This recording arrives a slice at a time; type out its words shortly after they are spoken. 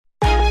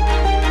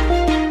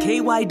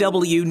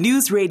KYW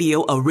News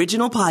Radio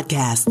original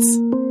podcasts.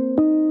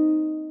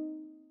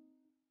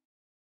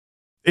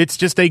 It's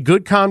just a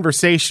good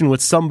conversation with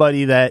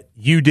somebody that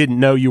you didn't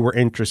know you were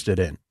interested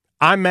in.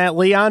 I'm Matt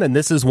Leon, and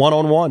this is One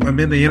on One. I'm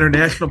in the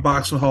International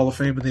Boxing Hall of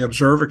Fame in the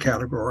Observer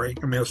category.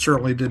 I mean, I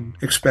certainly didn't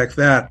expect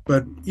that.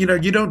 But, you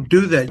don't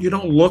do that. You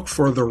don't look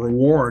for the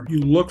reward. You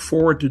look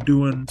forward to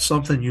doing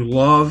something you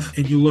love,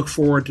 and you look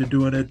forward to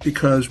doing it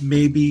because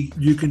maybe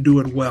you can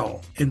do it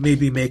well and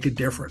maybe make a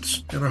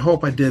difference. And I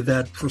hope I did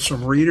that for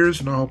some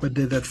readers, and I hope I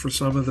did that for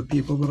some of the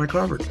people that I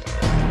covered.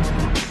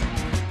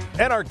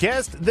 And our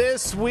guest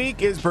this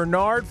week is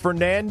Bernard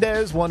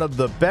Fernandez, one of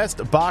the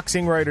best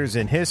boxing writers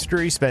in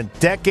history, spent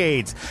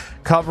decades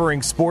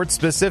covering sports,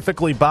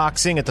 specifically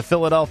boxing, at the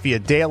Philadelphia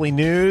Daily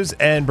News.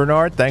 And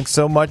Bernard, thanks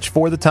so much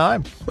for the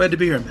time. Glad to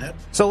be here, Matt.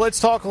 So let's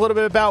talk a little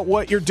bit about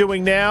what you're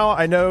doing now.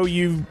 I know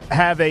you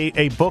have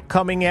a book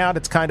coming out.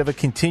 It's kind of a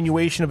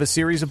continuation of a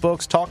series of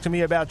books. Talk to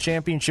me about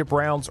Championship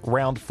Rounds,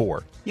 Round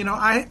 4.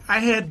 I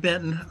had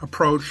been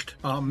approached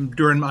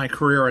during my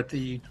career at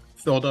the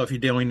Philadelphia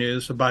Daily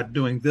News about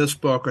doing this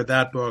book or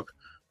that book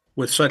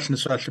with such and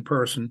such a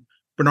person,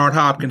 Bernard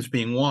Hopkins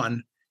being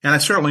one. And I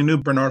certainly knew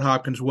Bernard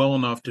Hopkins well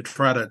enough to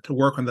try to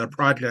work on that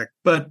project.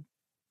 But,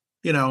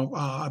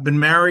 I've been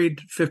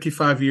married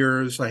 55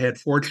 years. I had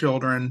 4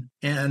 children,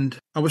 and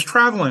I was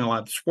traveling a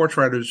lot. Sports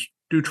writers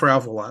do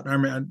travel a lot. I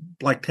mean,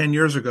 like 10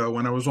 years ago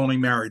when I was only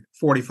married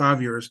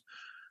 45 years,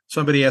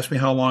 somebody asked me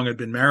how long I'd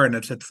been married, and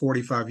I said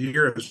 45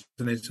 years.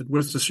 And they said,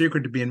 what's the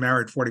secret to being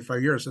married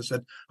 45 years? I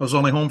said, I was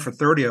only home for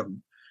 30 of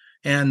them.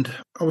 And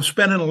I was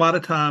spending a lot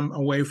of time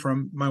away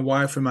from my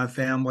wife and my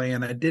family,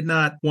 and I did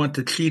not want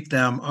to cheat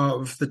them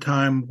of the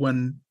time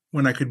when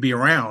I could be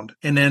around.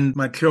 And then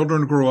my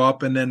children grew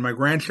up, and then my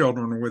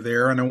grandchildren were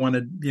there, and I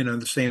wanted,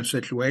 the same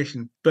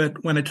situation.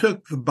 But when I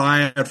took the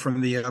buyout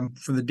from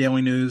the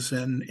Daily News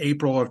in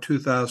April of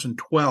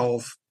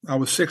 2012, I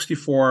was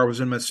 64. I was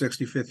in my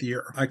 65th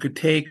year. I could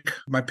take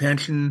my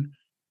pension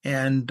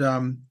and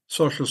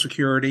Social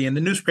Security, and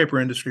the newspaper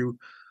industry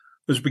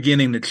was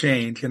beginning to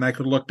change, and I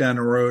could look down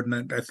the road,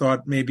 and I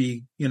thought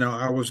maybe,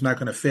 I was not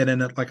going to fit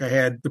in it like I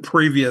had the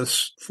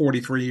previous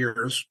 43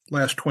 years,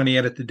 last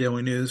 28 at the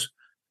Daily News.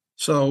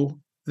 So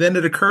then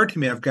it occurred to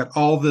me, I've got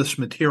all this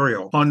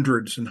material,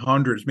 hundreds and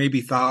hundreds, maybe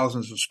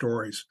thousands of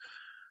stories.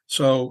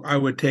 So I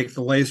would take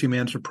the lazy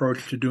man's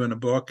approach to doing a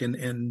book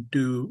and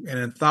do an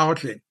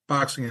anthology,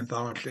 boxing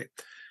anthology.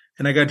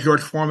 And I got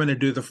George Foreman to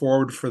do the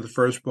foreword for the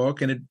first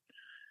book, and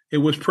it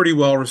was pretty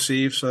well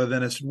received. So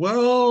then I said,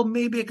 well,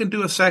 maybe I can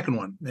do a second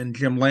one. And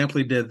Jim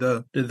Lampley did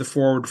the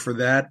foreword for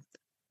that.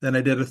 Then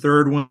I did a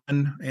third one,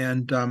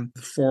 and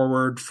the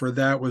foreword for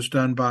that was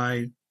done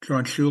by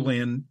John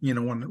Schulian,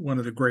 one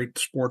of the great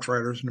sports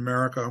writers in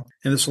America.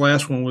 And this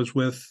last one was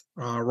with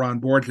Ron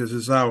Borges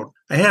is out.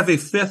 I have a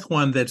fifth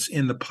one that's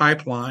in the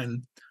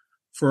pipeline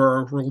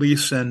for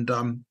release in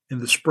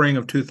the spring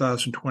of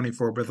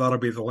 2024, but that'll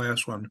be the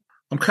last one.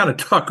 I'm kind of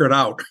tuckered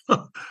out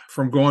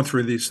from going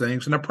through these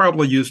things, and I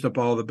probably used up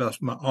all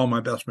my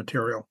best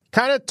material.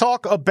 Kind of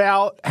talk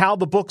about how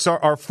the books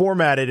are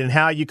formatted and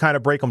how you kind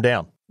of break them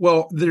down.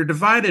 Well, they're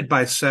divided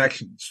by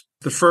sections.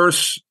 The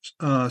first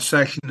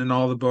section in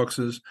all the books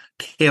is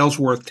Tales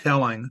Worth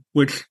Telling,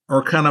 which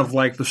are kind of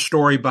like the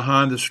story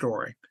behind the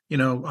story.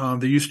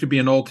 There used to be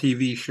an old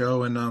TV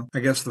show in, I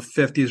guess, the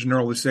 50s and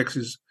early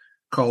 60s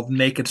called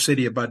Naked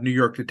City about New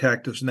York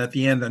detectives. And at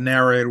the end, the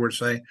narrator would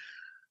say,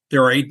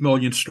 there are 8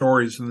 million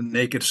stories in the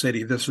Naked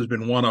City. This has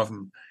been one of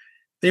them.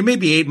 There may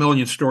be 8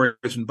 million stories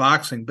in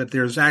boxing, but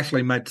there's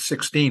actually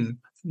 16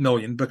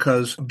 million,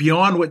 because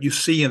beyond what you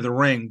see in the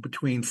ring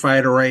between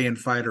fighter A and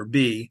fighter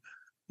B,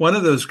 one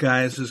of those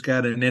guys has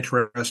got an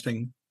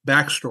interesting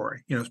backstory.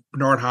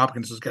 Bernard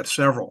Hopkins has got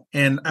several.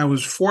 And I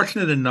was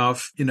fortunate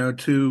enough,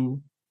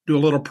 to do a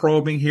little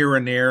probing here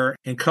and there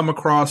and come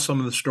across some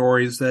of the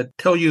stories that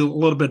tell you a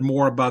little bit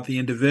more about the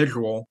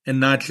individual and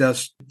not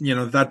just,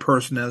 that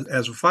person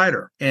as a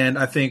fighter. And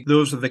I think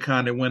those are the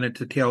kind that went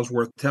into Tales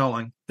Worth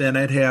Telling. Then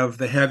I'd have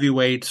the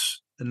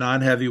heavyweights, the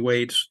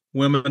non-heavyweights,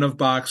 women of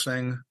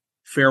boxing,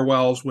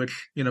 farewells,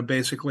 which,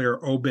 basically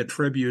are obit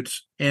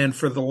tributes. And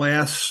for the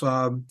last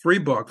 3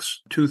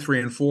 books, 2,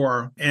 3, and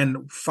 4,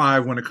 and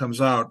 5 when it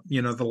comes out,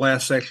 the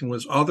last section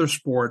was other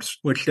sports,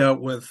 which dealt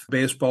with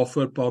baseball,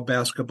 football,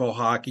 basketball,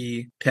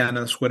 hockey,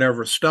 tennis,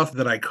 whatever stuff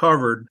that I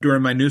covered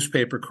during my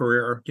newspaper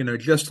career,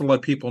 just to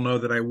let people know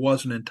that I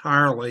wasn't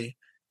entirely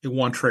a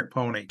one-trick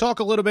pony. Talk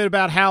a little bit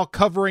about how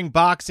covering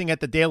boxing at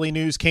the Daily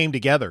News came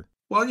together.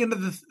 Well,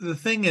 the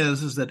thing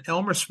is that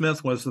Elmer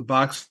Smith was the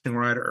boxing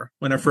writer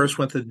when I first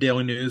went to the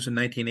Daily News in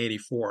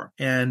 1984.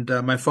 And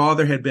my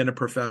father had been a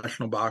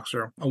professional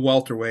boxer, a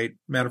welterweight.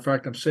 Matter of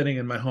fact, I'm sitting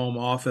in my home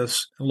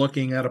office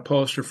looking at a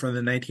poster from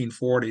the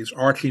 1940s,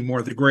 Archie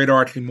Moore, the great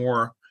Archie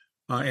Moore,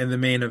 in the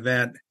main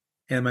event,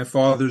 and my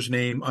father's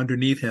name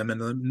underneath him in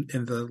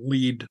the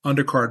lead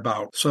undercard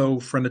bout. So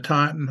from the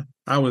time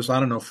I was,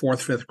 4th,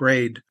 5th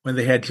grade, when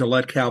they had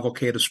Gillette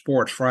Cavalcade of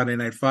Sports, Friday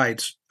night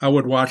fights, I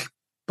would watch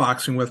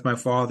boxing with my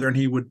father, and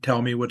he would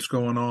tell me what's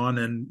going on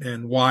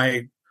and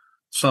why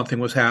something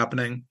was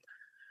happening.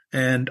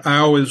 And I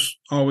always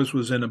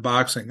was into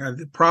boxing.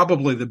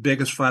 Probably the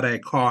biggest fight I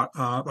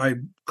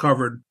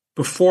covered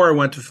before I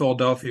went to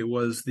Philadelphia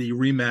was the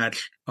rematch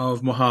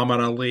of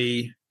Muhammad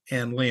Ali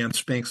and Leon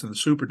Spinks in the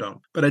Superdome.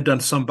 But I'd done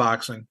some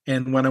boxing.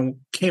 And when I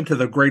came to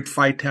the great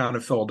fight town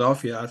of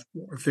Philadelphia,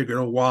 I figured,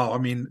 oh, wow. I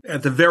mean,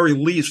 at the very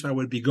least, I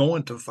would be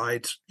going to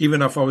fights,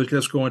 even if I was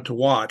just going to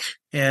watch.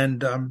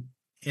 And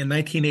in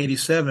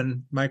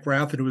 1987, Mike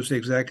Rathod, who was the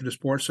executive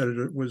sports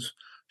editor, was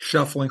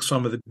shuffling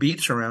some of the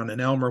beats around, and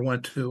Elmer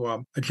went to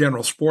a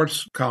general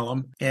sports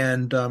column,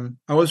 and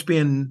I was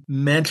being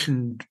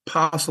mentioned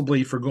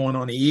possibly for going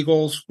on the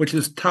Eagles, which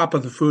is top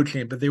of the food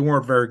chain, but they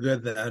weren't very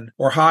good then,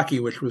 or hockey,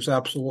 which was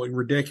absolutely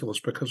ridiculous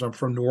because I'm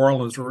from New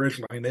Orleans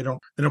originally, and they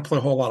don't play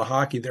a whole lot of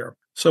hockey there.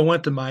 So I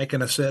went to Mike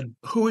and I said,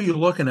 "Who are you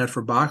looking at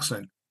for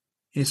boxing?"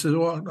 He said,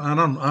 "Well, I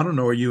don't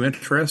know. Are you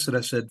interested?"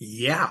 I said,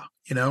 "Yeah."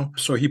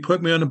 So he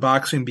put me on the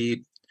boxing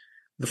beat.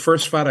 The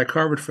first fight I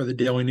covered for the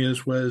Daily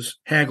News was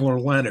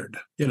Hagler-Leonard,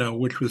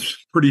 which was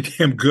pretty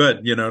damn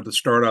good, to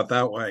start out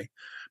that way.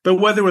 But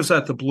whether it was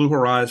at the Blue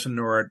Horizon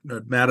or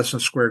at Madison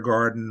Square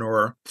Garden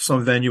or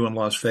some venue in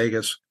Las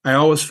Vegas, I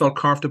always felt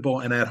comfortable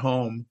and at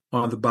home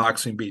on the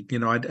boxing beat.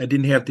 I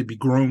didn't have to be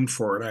groomed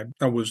for it.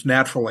 I was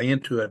naturally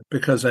into it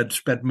because I'd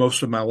spent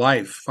most of my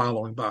life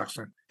following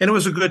boxing. And it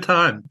was a good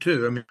time,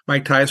 too. I mean,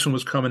 Mike Tyson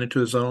was coming into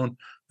his own,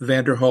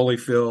 Vander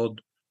Holyfield,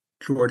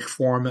 George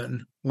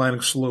Foreman,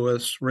 Lennox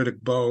Lewis, Riddick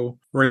Bowe.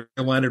 Ray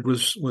Leonard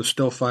was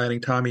still fighting,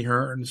 Tommy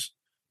Hearns.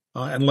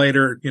 And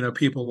later,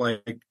 people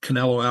like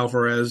Canelo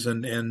Alvarez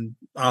and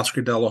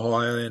Oscar De La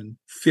Hoya and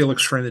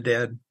Felix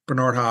Trinidad,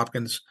 Bernard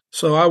Hopkins.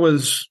 So I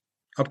was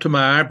up to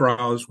my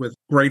eyebrows with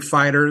great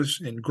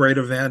fighters and great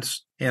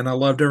events, and I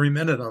loved every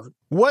minute of it.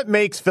 What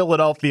makes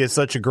Philadelphia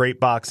such a great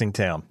boxing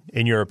town,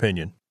 in your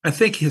opinion? I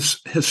think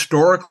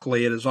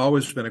historically, it has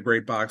always been a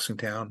great boxing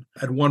town.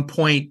 At one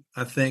point,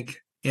 I think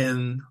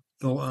in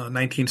the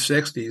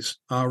 1960s,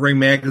 Ring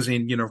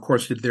Magazine, of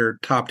course, did their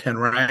top 10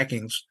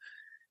 rankings.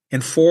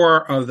 And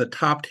 4 of the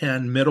top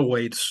 10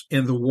 middleweights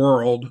in the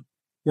world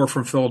were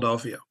from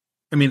Philadelphia.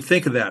 I mean,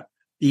 think of that.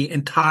 The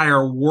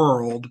entire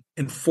world,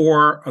 and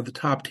 4 of the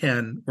top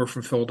 10 were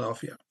from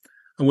Philadelphia.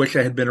 I wish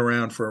I had been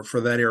around for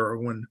that era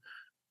when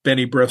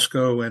Benny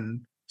Briscoe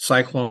and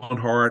Cyclone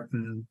Hart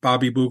and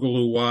Bobby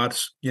Boogaloo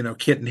Watts,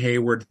 Kitten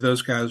Hayward,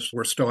 those guys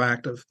were still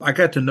active. I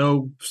got to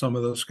know some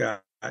of those guys,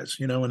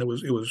 and it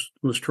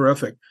was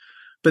terrific.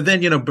 But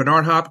then,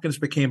 Bernard Hopkins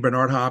became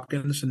Bernard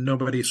Hopkins, and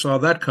nobody saw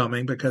that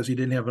coming because he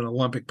didn't have an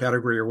Olympic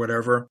pedigree or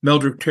whatever.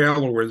 Meldrick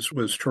Taylor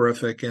was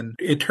terrific, and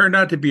it turned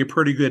out to be a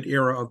pretty good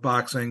era of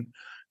boxing.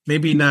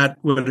 Maybe not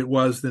what it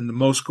was in the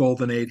most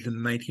golden age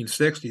in the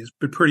 1960s,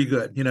 but pretty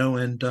good,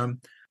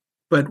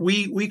 but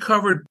we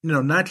covered,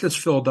 not just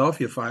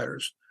Philadelphia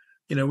fighters.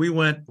 We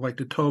went like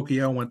to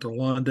Tokyo, went to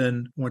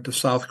London, went to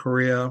South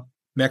Korea,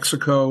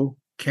 Mexico,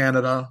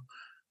 Canada.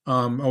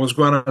 I was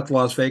going out to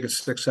Las Vegas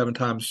 6, 7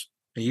 times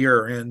a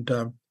year. And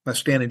my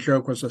standing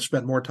joke was I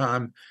spent more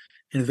time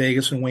in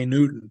Vegas than Wayne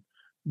Newton.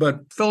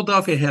 But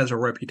Philadelphia has a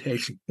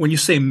reputation. When you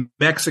say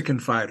Mexican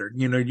fighter,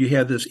 you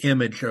have this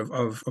image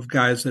of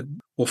guys that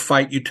will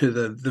fight you to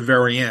the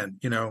very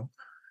end,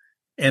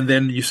 And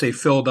then you say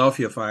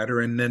Philadelphia fighter,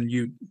 and then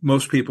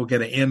most people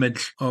get an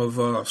image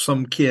of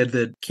some kid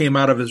that came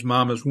out of his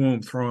mama's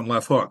womb throwing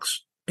left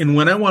hooks. And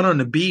when I went on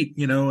the beat,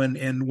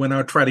 and when I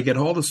would try to get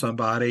hold of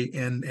somebody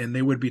and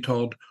they would be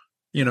told,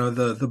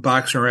 the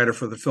boxing writer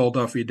for the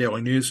Philadelphia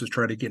Daily News is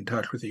trying to get in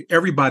touch with you.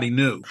 Everybody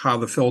knew how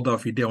the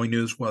Philadelphia Daily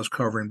News was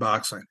covering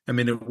boxing. I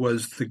mean, it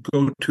was the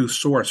go-to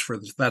source for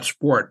that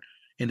sport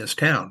in his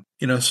town.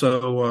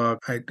 So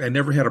I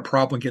never had a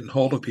problem getting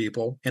hold of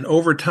people. And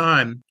over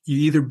time, you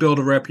either build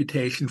a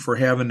reputation for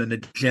having an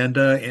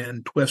agenda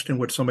and twisting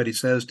what somebody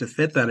says to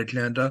fit that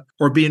agenda,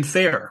 or being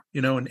fair,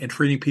 and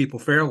treating people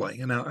fairly.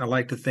 And I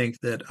like to think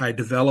that I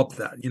developed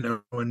that,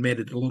 and made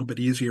it a little bit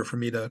easier for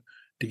me to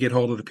get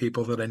hold of the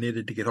people that I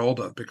needed to get hold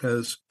of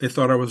because they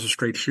thought I was a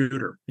straight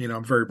shooter.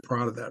 I'm very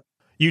proud of that.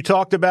 You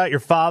talked about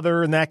your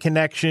father and that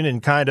connection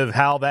and kind of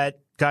how that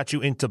got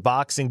you into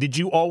boxing. Did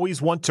you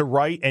always want to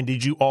write, and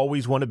did you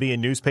always want to be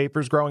in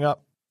newspapers growing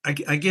up? I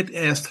get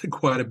asked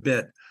quite a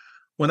bit.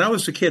 When I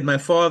was a kid, my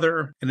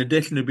father, in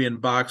addition to being a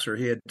boxer,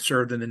 he had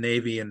served in the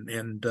Navy and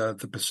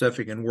the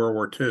Pacific in World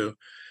War II.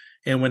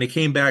 And when he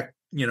came back,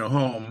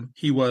 home,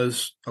 he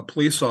was a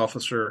police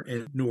officer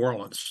in New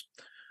Orleans,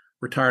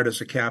 retired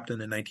as a captain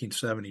in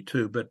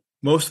 1972. But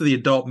most of the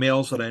adult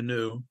males that I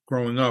knew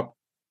growing up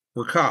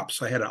were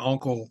cops. I had an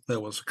uncle that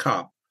was a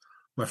cop.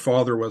 My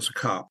father was a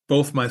cop.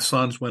 Both my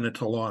sons went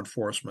into law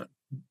enforcement.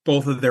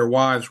 Both of their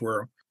wives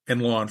were in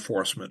law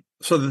enforcement.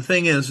 So the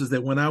thing is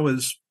that when I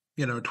was,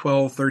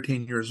 12,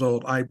 13 years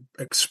old, I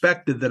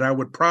expected that I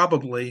would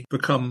probably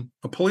become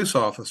a police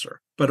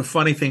officer. But a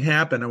funny thing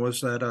happened. I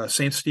was at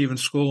St.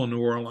 Stephen's School in New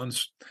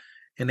Orleans,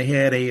 and they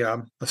had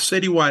a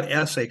citywide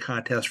essay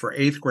contest for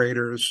 8th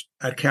graders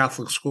at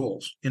Catholic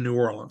schools in New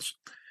Orleans.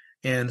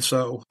 And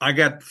so I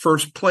got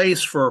first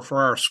place for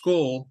our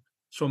school.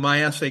 So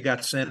my essay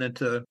got sent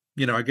into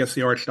I guess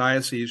the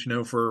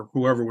archdiocese, for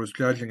whoever was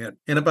judging it.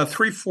 And about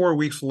 3-4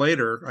 weeks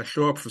later, I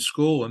show up for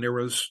school, and there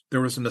was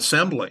an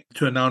assembly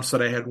to announce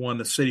that I had won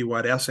the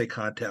citywide essay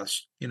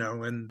contest,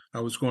 and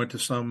I was going to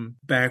some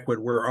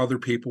banquet where other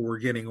people were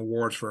getting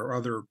awards for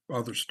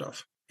other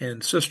stuff.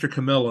 And Sister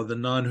Camilla, the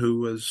nun who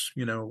was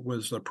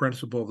the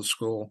principal of the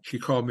school, she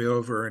called me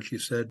over and she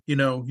said,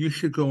 you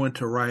should go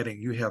into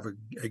writing. You have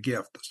a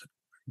gift. I said,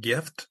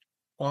 gift?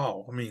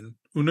 Wow. I mean,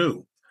 who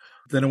knew?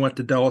 Then I went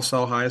to De La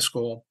Salle High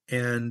School,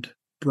 and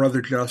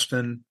Brother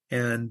Justin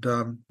and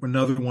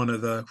another one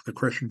of the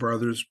Christian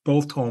brothers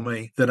both told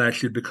me that I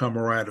should become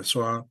a writer.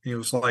 So it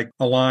was like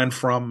a line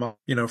from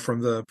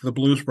the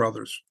Blues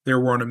Brothers. They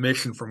were on a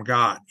mission from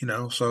God,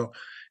 So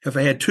if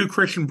I had two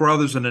Christian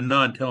brothers and a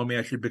nun telling me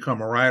I should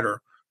become a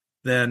writer,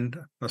 then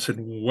I said,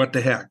 what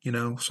the heck,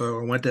 So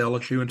I went to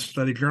LSU and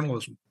studied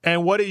journalism.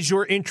 And what is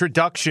your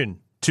introduction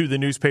to the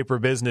newspaper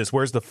business?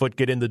 Where's the foot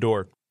get in the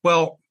door?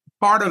 Well,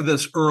 part of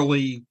this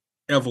early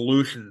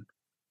evolution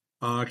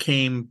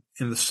came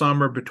in the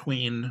summer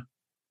between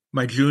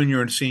my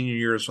junior and senior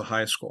years of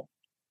high school.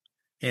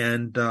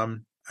 And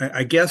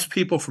I guess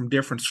people from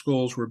different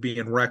schools were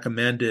being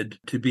recommended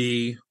to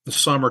be the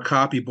summer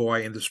copy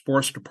boy in the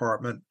sports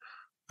department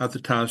at the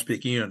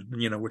Times-Picayune,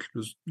 which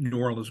was New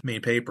Orleans'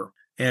 main paper.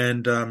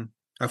 And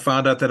I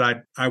found out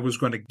that I was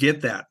going to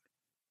get that.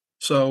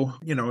 So,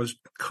 I was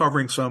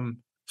covering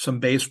some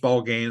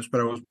baseball games,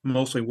 but I was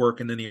mostly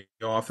working in the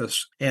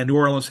office. And New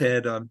Orleans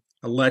had a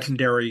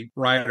legendary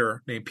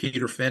writer named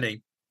Peter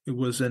Finney, who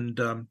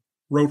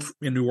wrote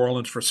in New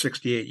Orleans for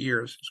 68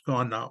 years. He's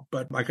gone now,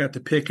 but I got to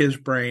pick his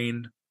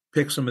brain,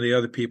 pick some of the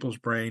other people's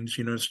brains,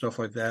 stuff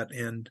like that.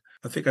 And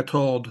I think I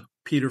told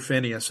Peter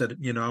Finney, I said,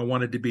 I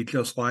wanted to be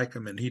just like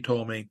him. And he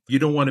told me, you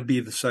don't want to be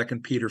the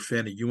second Peter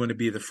Finney. You want to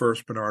be the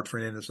first Bernard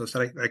Fernandez. I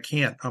said, I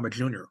can't. I'm a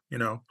junior,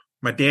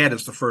 My dad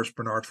is the first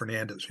Bernard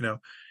Fernandez,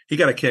 He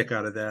got a kick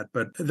out of that,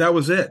 but that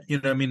was it.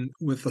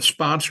 With a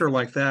sponsor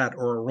like that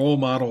or a role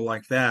model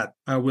like that,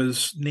 I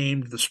was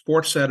named the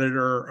sports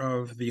editor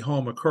of the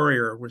Houma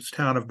Courier, which is a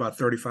town of about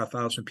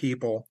 35,000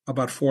 people,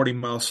 about 40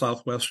 miles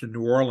southwest of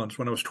New Orleans,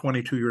 when I was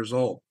 22 years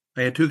old.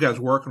 I had two guys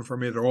working for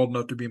me that are old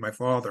enough to be my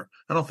father.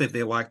 I don't think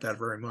they liked that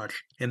very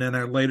much. And then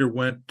I later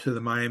went to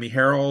the Miami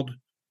Herald,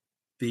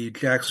 the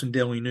Jackson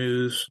Daily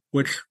News,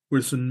 which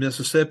was in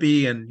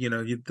Mississippi. And,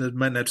 that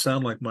might not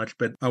sound like much,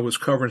 but I was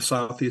covering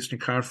Southeastern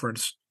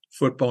Conference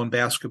football and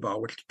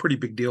basketball, which is a pretty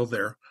big deal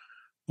there.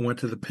 I went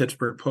to the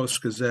Pittsburgh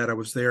Post-Gazette. I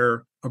was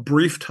there a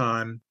brief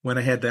time when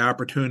I had the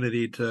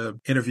opportunity to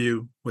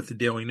interview with the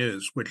Daily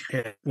News, which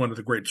had one of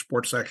the great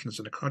sports sections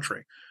in the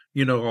country.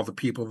 All the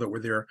people that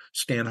were there,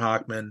 Stan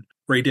Hochman,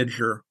 Ray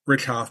Didinger,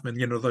 Rich Hoffman,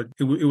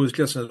 it was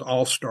just an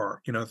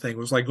all-star, thing. It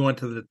was like going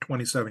to the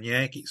 27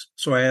 Yankees.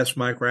 So I asked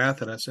Mike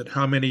Rath, and I said,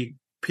 how many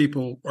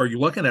people are you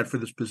looking at for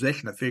this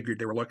position? I figured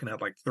they were looking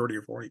at like 30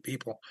 or 40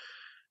 people.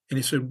 And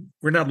he said,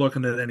 we're not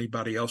looking at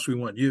anybody else. We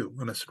want you.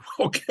 And I said,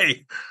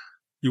 okay,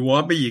 you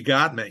want me? You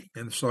got me.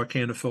 And so I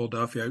came to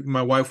Philadelphia.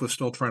 My wife was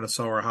still trying to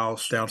sell her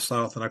house down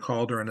south. And I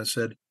called her and I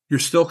said, you're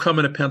still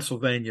coming to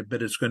Pennsylvania,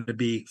 but it's going to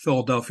be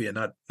Philadelphia,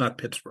 not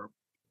Pittsburgh.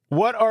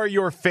 What are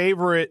your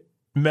favorite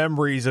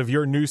memories of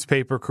your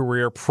newspaper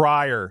career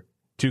prior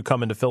to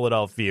coming to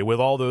Philadelphia, with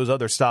all those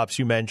other stops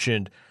you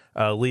mentioned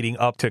leading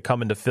up to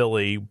coming to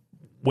Philly?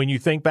 When you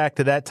think back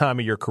to that time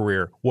of your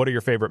career, what are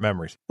your favorite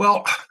memories?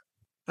 Well,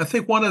 I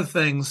think one of the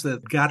things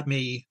that got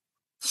me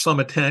some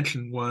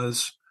attention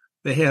was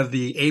they have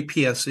the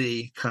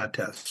APSE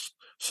contests,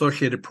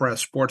 Associated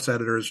Press Sports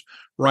Editors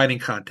Writing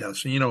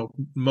Contests. And,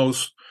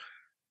 most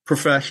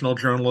professional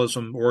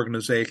journalism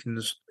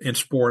organizations in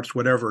sports,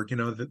 whatever,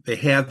 they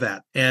have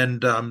that.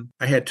 And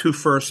I had 2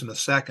 firsts and a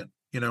second,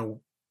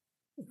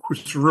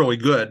 which is really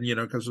good,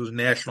 because it was a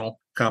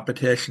national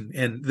competition.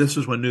 And this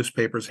is when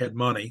newspapers had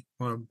money,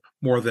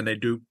 more than they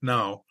do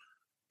now.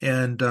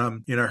 And,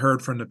 I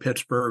heard from the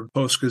Pittsburgh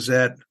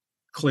Post-Gazette,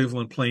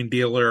 Cleveland Plain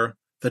Dealer,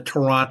 the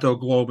Toronto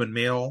Globe and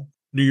Mail,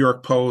 New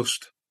York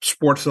Post,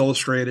 Sports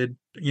Illustrated.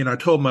 I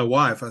told my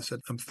wife, I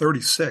said, I'm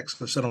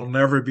 36. I said, I'll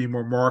never be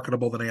more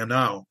marketable than I am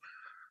now.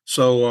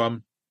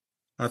 So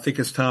I think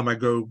it's time I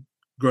go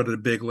to the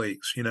big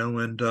leagues,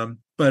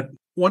 but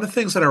one of the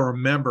things that I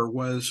remember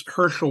was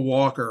Herschel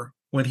Walker,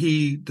 when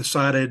he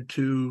decided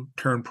to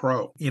turn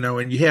pro,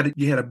 and you had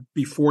to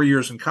be 4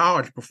 years in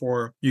college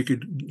before you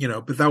could,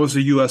 but that was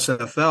the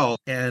USFL,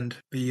 and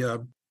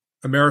the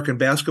American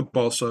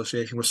Basketball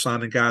Association was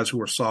signing guys who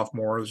were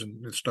sophomores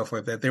and stuff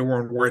like that. They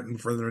weren't waiting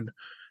for them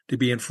to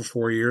be in for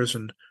 4 years.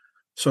 And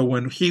so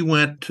when he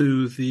went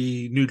to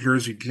the New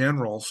Jersey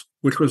Generals,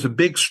 which was a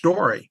big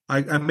story,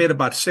 I made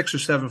about 6 or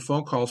 7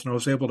 phone calls, and I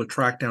was able to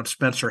track down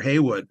Spencer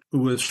Haywood, who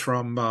was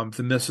from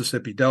the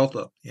Mississippi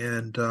Delta.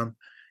 And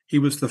he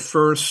was the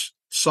first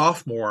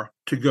sophomore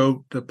to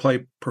go to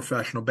play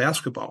professional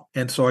basketball.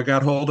 And so I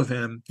got hold of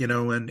him,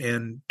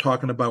 and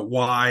talking about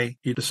why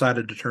he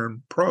decided to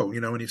turn pro,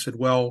 and he said,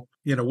 well,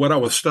 what I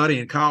was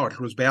studying in college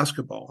was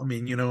basketball. I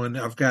mean, and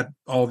I've got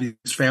all these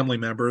family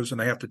members and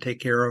I have to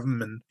take care of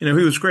them. And,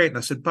 he was great. And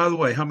I said, by the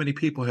way, how many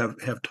people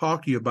have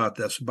talked to you about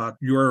this, about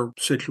your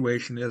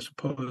situation as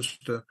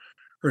opposed to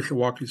Herschel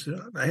Walker? He said,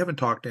 I haven't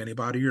talked to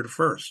anybody. You're the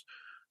first.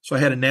 So I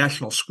had a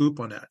national scoop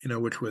on that,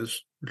 which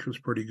was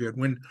pretty good.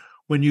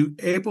 When you're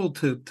able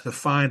to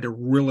find a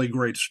really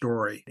great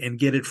story and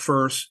get it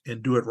first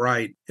and do it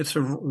right, it's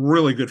a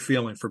really good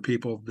feeling for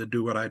people that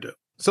do what I do.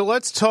 So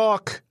let's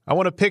talk. I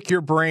want to pick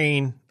your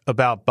brain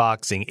about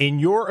boxing. In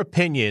your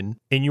opinion,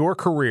 in your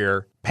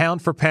career,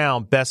 pound for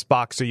pound, best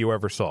boxer you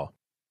ever saw?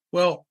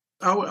 Well,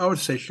 I would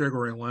say Sugar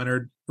Ray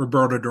Leonard,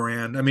 Roberto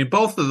Duran. I mean,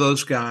 both of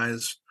those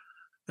guys,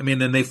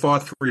 and they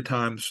fought 3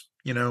 times,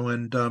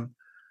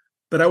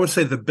 but I would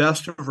say the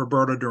best of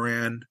Roberto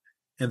Duran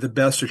and the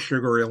best of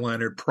Sugar Ray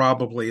Leonard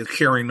probably is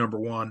sharing number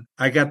 1.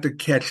 I got to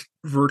catch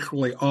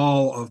virtually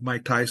all of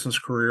Mike Tyson's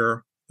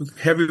career.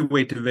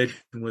 Heavyweight division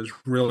was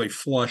really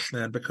flush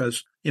then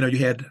because, you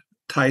had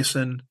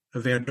Tyson,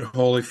 Evander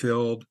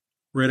Holyfield,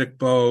 Riddick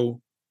Bowe,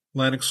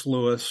 Lennox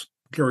Lewis.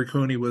 Gary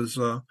Cooney was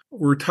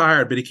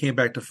retired, but he came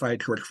back to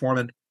fight George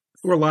Foreman.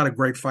 There were a lot of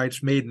great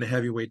fights made in the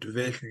heavyweight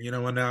division,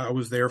 and I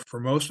was there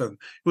for most of them.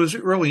 It was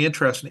really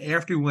interesting.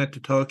 After we went to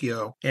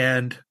Tokyo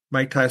and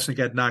Mike Tyson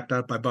got knocked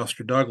out by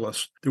Buster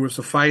Douglas, there was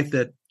a fight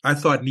that I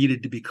thought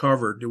needed to be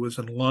covered. It was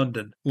in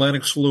London,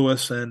 Lennox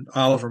Lewis and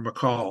Oliver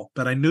McCall.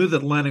 But I knew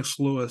that Lennox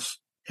Lewis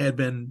had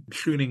been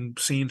shooting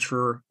scenes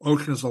for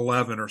Ocean's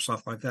 11 or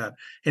something like that,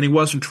 and he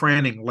wasn't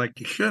training like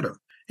he should have.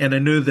 And I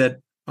knew that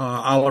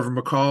Oliver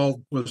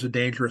McCall was a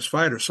dangerous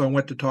fighter. So I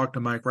went to talk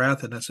to Mike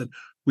Rath, and I said,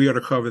 we ought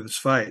to cover this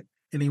fight.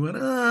 And he went,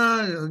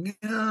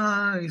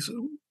 He said,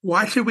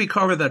 why should we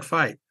cover that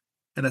fight?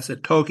 And I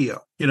said,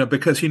 Tokyo,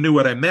 because he knew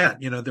what I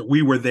meant, that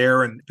we were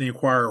there and the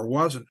Inquirer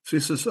wasn't. So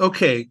he says,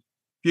 okay,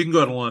 you can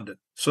go to London.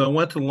 So I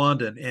went to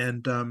London,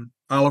 and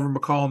Oliver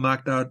McCall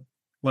knocked out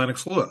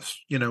Lennox Lewis,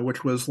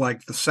 which was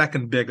like the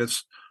second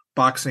biggest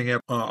boxing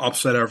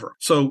upset ever.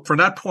 So from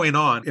that point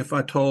on, if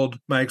I told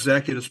my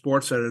executive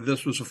sports editor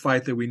this was a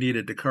fight that we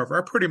needed to cover,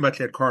 I pretty much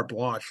had carte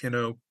blanche,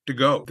 to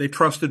go. They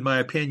trusted my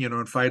opinion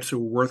on fights that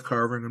were worth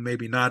covering and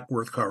maybe not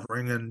worth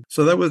covering, and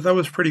so that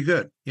was pretty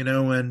good,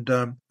 and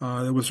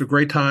it was a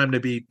great time to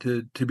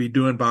be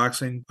doing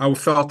boxing. I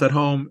felt at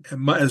home,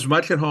 as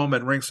much at home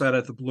at ringside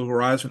at the Blue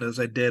Horizon as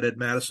I did at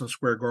Madison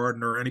Square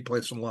Garden or any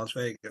place in Las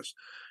Vegas,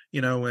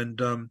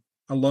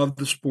 I loved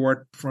the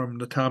sport from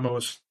the time I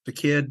was a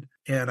kid,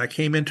 and I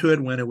came into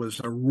it when it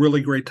was a really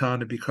great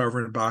time to be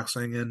covering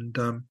boxing, and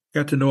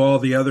got to know all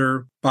the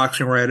other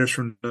boxing writers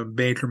from the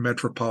major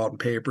metropolitan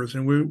papers,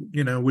 and we,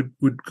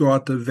 would go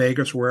out to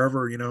Vegas,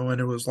 wherever,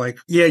 and it was like,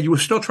 yeah, you were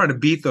still trying to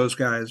beat those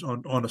guys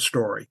on a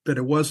story, but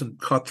it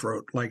wasn't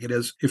cutthroat like it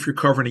is if you're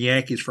covering the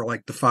Yankees for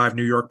like the 5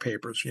 New York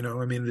papers, we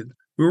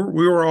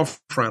were all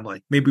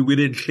friendly. Maybe we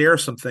didn't share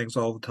some things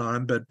all the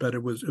time, but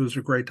it was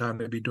a great time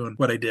to be doing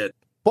what I did.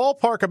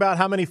 Ballpark, about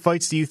how many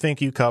fights do you think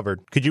you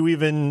covered? Could you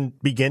even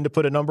begin to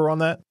put a number on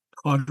that?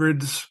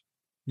 Hundreds,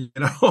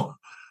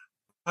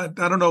 I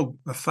don't know,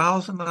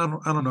 1,000. I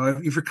don't know.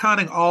 If you're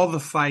counting all the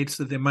fights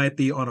that there might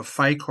be on a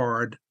fight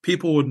card,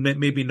 people would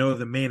maybe know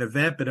the main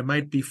event, but it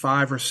might be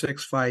 5 or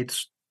 6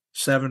 fights,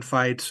 7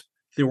 fights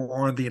that were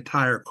on the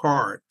entire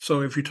card.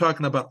 So if you're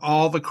talking about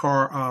all the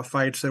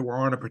fights that were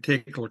on a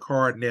particular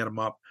card and add them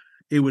up,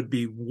 it would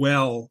be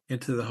well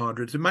into the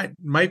hundreds. It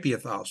might be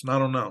 1,000. I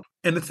don't know.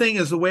 And the thing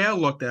is, the way I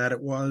looked at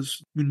it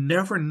was, you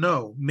never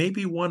know.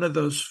 Maybe one of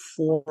those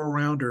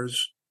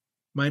 4-rounders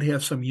might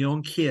have some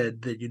young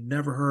kid that you'd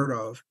never heard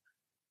of,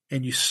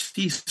 and you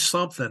see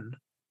something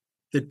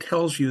that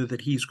tells you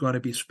that he's going to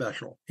be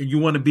special, and you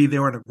want to be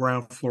there on the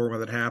ground floor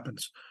when it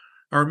happens.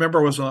 I remember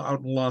I was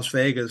out in Las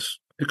Vegas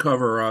to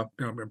cover, I'm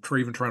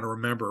even trying to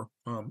remember,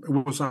 it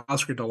was an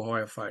Oscar De La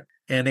Hoya fight,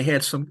 and they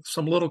had some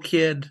little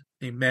kid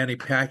named Manny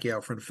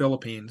Pacquiao from the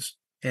Philippines,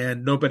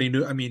 and nobody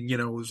knew.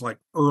 It was like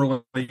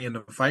early in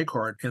the fight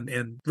card,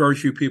 and very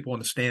few people in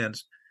the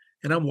stands.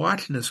 And I'm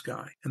watching this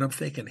guy, and I'm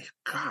thinking,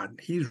 God,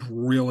 he's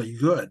really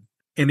good.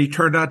 And he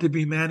turned out to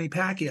be Manny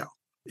Pacquiao.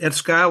 Ed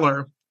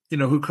Schuyler,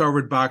 who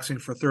covered boxing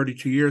for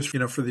 32 years,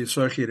 for the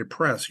Associated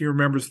Press, he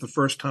remembers the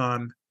first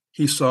time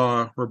he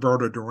saw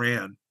Roberto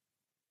Duran,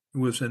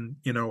 who was in,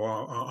 an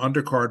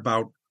undercard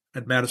bout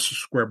at Madison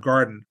Square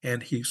Garden,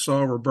 and he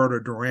saw Roberto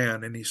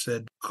Duran, and he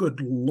said, good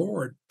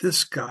Lord,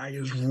 this guy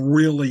is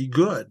really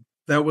good.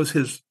 That was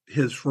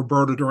his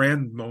Roberto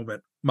Duran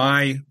moment.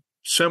 My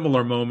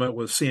similar moment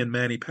was seeing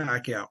Manny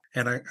Pacquiao,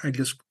 and I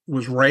just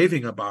was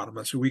raving about him.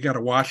 I said, we got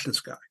to watch this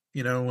guy,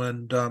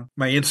 and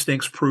my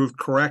instincts proved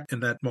correct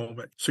in that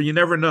moment. So you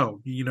never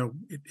know,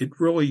 it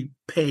really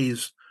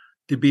pays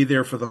to be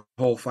there for the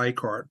whole fight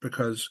card,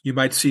 because you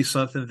might see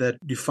something that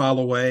you file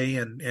away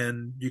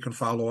and you can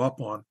follow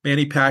up on.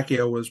 Manny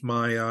Pacquiao was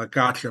my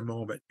gotcha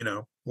moment.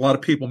 A lot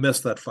of people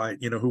missed that fight,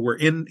 who were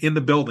in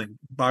the building,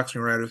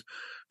 boxing writers,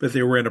 but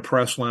they were in a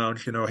press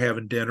lounge,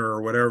 having dinner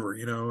or whatever,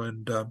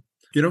 and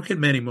you don't get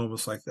many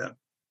moments like that.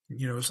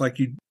 It's like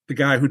the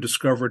guy who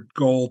discovered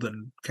gold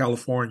in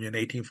California in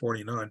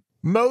 1849.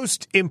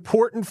 Most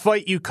important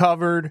fight you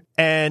covered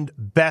and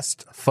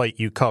best fight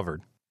you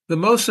covered. The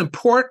most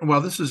important,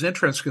 well, this is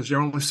interesting because they're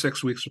only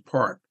 6 weeks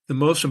apart. The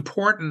most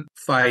important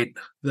fight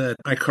that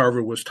I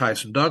covered was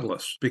Tyson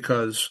Douglas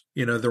because,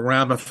 the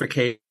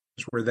ramifications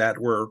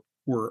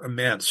were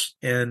immense.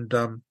 And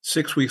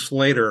 6 weeks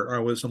later, I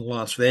was in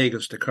Las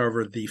Vegas to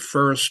cover the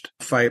first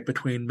fight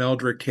between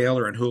Meldrick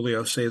Taylor and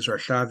Julio Cesar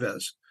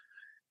Chavez.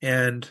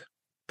 And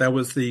that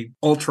was the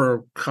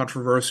ultra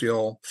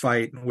controversial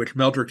fight in which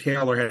Meldrick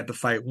Taylor had to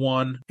fight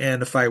one,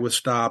 and the fight was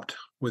stopped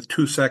with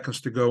 2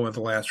 seconds to go in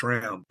the last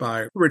round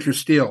by Richard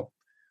Steele.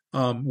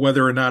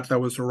 Whether or not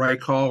that was the right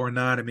call or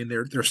not, I mean,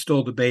 they're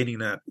still debating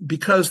that.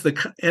 Because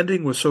the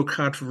ending was so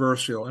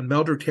controversial and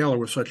Meldrick Taylor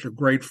was such a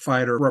great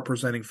fighter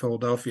representing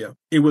Philadelphia,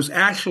 it was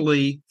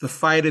actually the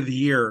fight of the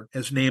year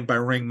as named by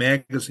Ring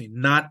Magazine,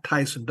 not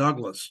Tyson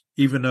Douglas,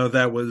 even though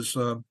that was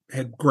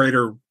had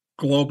greater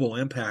global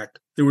impact.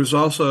 There was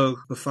also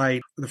the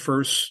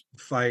first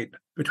fight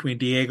between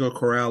Diego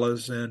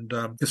Corrales and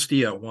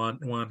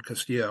Juan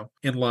Castillo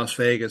in Las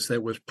Vegas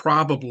that was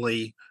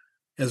probably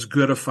as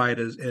good a fight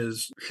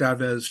as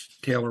Chavez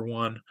Taylor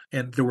won.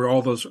 And there were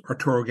all those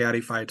Arturo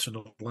Gatti fights in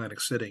Atlantic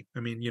City.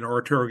 I mean,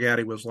 Arturo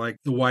Gatti was like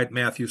the white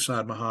Matthew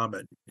Saad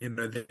Muhammad.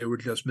 They were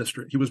just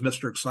he was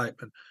Mr.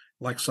 Excitement,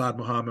 like Saad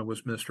Muhammad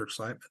was Mr.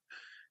 Excitement.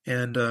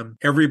 And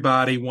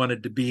everybody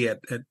wanted to be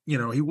at,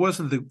 he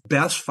wasn't the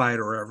best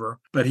fighter ever,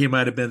 but he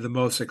might have been the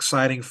most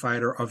exciting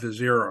fighter of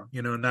his era,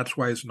 and that's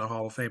why he's in the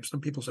Hall of Fame.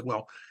 Some people said,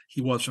 well, he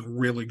wasn't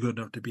really good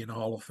enough to be in the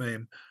Hall of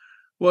Fame.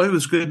 Well, he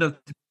was good enough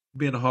to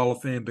be in the Hall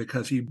of Fame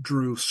because he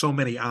drew so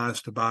many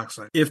eyes to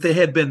boxing. If they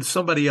had been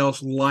somebody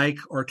else like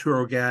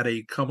Arturo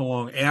Gatti come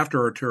along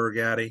after Arturo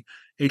Gatti,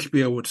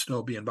 HBO would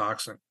still be in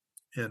boxing.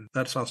 And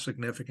that's how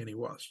significant he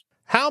was.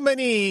 How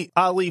many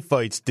Ali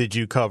fights did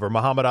you cover,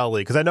 Muhammad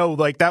Ali? Because I know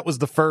that was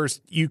the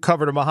first, you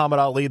covered a Muhammad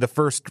Ali, the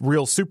first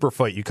real super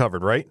fight you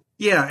covered, right?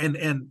 Yeah,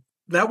 and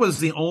that was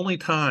the only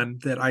time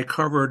that I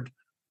covered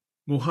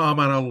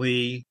Muhammad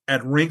Ali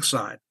at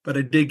ringside. But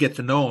I did get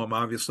to know him,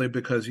 obviously,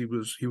 because he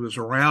was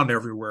around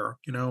everywhere,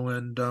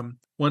 and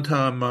one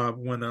time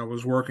when I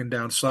was working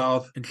down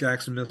south in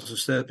Jackson,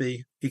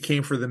 Mississippi, he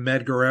came for the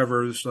Medgar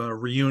Evers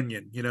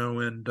reunion,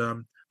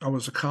 and I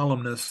was a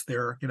columnist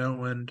there,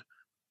 and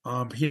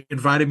he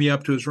invited me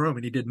up to his room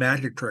and he did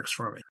magic tricks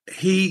for me.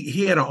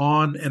 He had an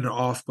on and an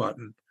off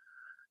button.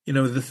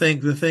 The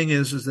thing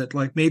is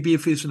that maybe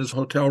if he's in his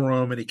hotel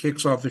room and he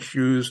kicks off his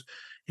shoes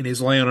and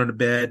he's laying on a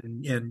bed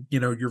and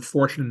you're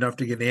fortunate enough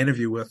to get an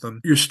interview with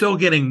him, you're still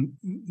getting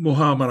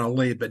Muhammad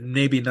Ali, but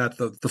maybe not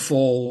the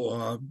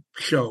full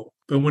show.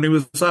 But when he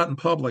was out in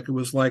public, it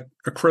was like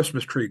a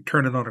Christmas tree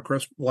turning on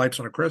lights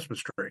on a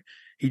Christmas tree.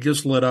 He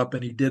just lit up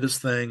and he did his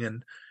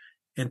thing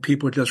and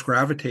people just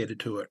gravitated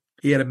to it.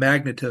 He had a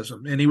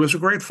magnetism, and he was a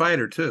great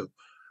fighter, too.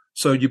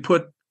 So you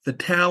put the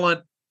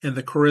talent and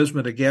the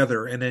charisma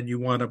together, and then you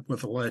wind up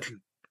with a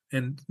legend.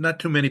 And not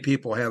too many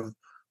people have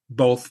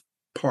both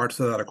parts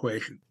of that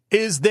equation.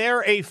 Is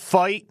there a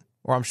fight,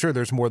 or I'm sure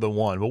there's more than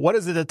one, but what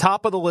is at the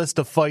top of the list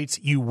of fights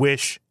you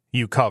wish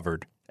you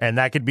covered? And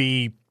that could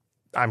be,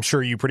 I'm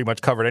sure you pretty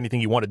much covered anything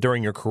you wanted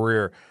during your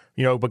career,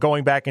 but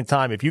going back in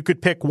time, if you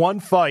could pick one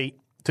fight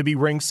to be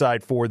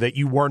ringside for that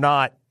you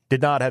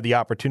did not have the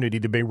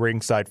opportunity to be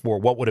ringside for,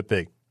 what would it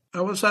be?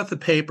 I was at the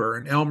paper,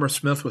 and Elmer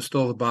Smith was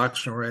still the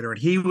boxing writer, and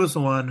he was the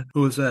one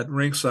who was at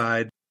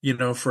ringside,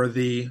 for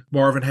the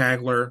Marvin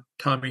Hagler,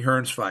 Tommy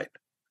Hearns fight,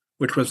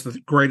 which was the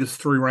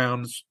greatest 3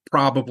 rounds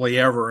probably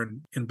ever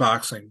in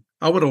boxing.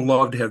 I would have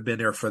loved to have been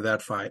there for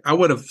that fight. I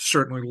would have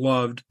certainly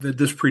loved,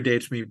 this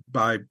predates me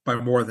by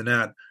more than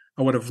that,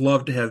 I would have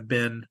loved to have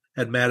been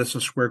at Madison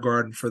Square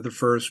Garden for the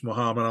first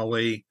Muhammad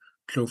Ali,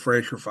 Joe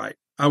Frazier fight.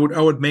 I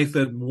would make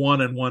the 1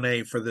 and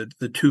 1A for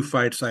the 2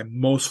 fights I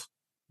most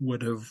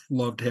would have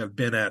loved to have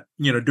been at,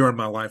 during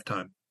my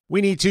lifetime. We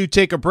need to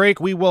take a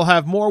break. We will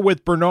have more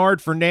with Bernard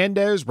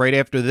Fernandez right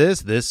after this.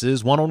 This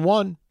is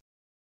One-on-One.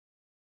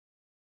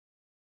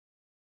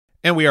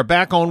 And we are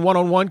back on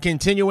One-on-One,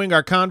 continuing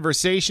our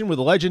conversation with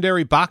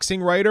legendary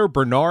boxing writer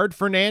Bernard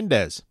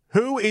Fernandez.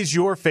 Who is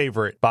your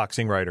favorite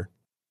boxing writer?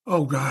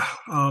 Oh, God.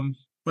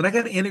 When I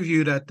got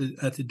interviewed at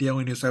the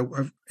Daily News, I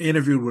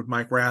interviewed with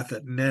Mike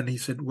Rathett, and then he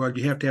said, well,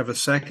 you have to have a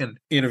second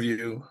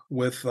interview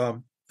with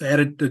the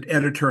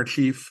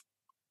editor-in-chief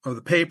of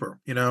the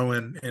paper,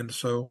 and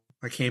so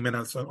I came in, I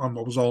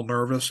was all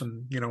nervous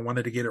and,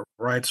 wanted to get it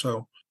right.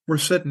 So we're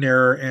sitting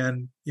there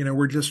and,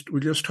 we're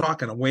just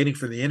talking. I'm waiting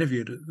for the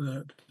interview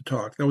to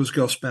talk. That was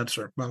Gil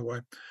Spencer, by the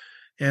way.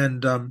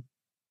 And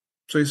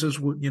so he says,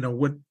 well,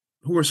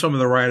 who are some of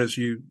the writers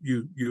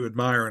you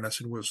admire? And I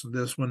said, well,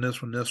 this one,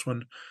 this one, this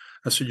one.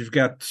 I said, you've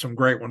got some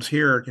great ones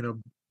here,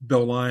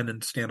 Bill Lyon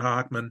and Stan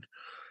Hochman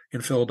in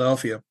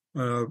Philadelphia,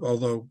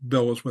 although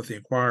Bill was with the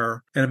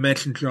Enquirer. And I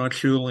mentioned John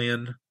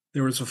Schulian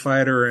There was a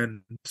fighter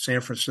in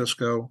San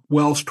Francisco,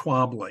 Wells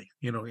Twombly.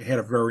 You know, he had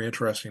a very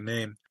interesting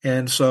name.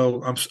 And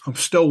so I'm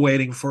still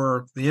waiting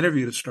for the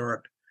interview to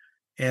start.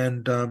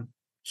 And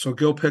so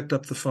Gil picked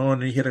up the phone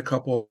and he hit a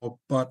couple of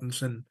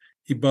buttons and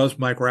he buzzed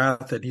Mike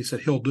Rath and he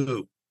said, he'll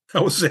do.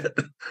 That was it.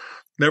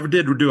 Never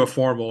did do a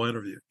formal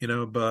interview, you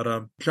know, but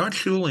John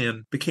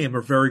Schulian became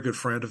a very good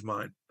friend of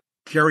mine.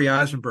 Jerry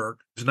Eisenberg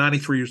is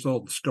 93 years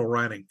old and still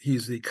writing.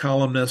 He's the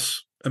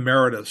columnist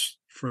emeritus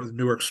for the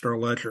Newark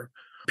Star-Ledger.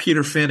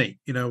 Peter Finney,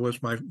 you know,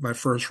 was my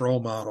first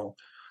role model.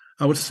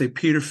 I would say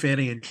Peter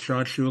Finney and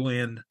John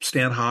Schulian,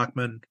 Stan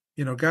Hochman,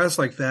 you know, guys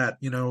like that,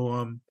 you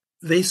know,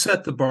 they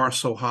set the bar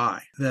so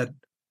high that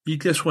you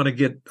just want to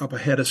get up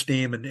ahead of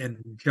steam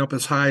and jump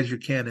as high as you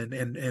can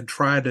and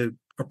try to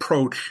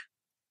approach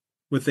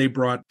what they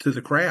brought to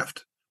the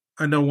craft.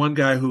 I know one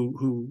guy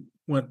who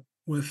went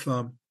with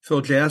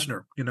Phil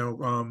Jasner, you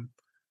know,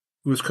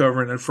 who was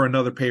covering it for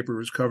another paper, who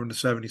was covering the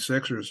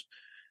 76ers.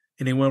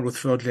 And he went with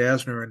Phil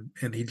Jasner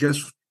and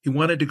he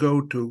wanted to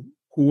go to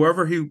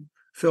whoever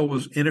Phil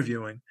was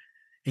interviewing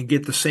and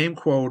get the same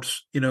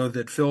quotes, you know,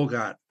 that Phil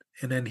got.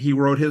 And then he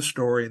wrote his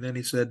story. And then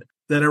he said,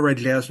 then I read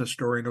Jasner's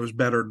story and it was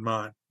better than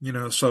mine, you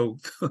know, so,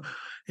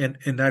 and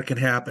that can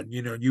happen.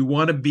 You know, you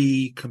want to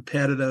be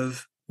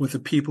competitive with the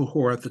people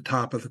who are at the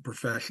top of the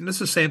profession. It's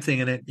the same thing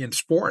in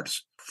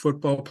sports,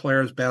 football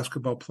players,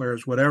 basketball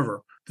players,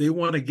 whatever. They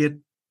want to get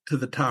to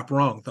the top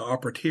rung, the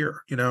upper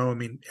tier. You know, I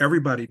mean,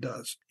 everybody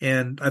does.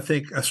 And I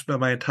think I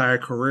spent my entire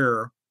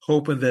career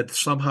hoping that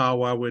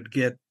somehow I would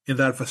get in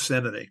that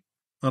vicinity.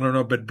 I don't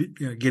know, but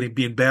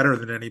being better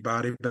than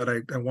anybody, but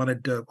I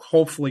wanted to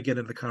hopefully get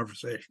in the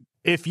conversation.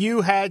 If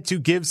you had to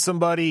give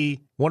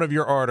somebody one of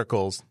your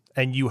articles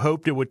and you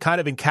hoped it would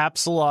kind of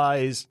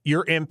encapsulize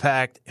your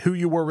impact, who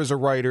you were as a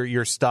writer,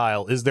 your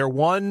style, is there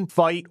one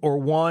fight or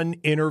one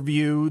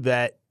interview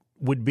that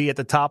would be at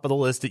the top of the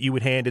list that you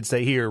would hand and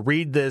say, here,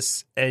 read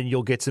this, and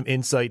you'll get some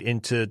insight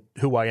into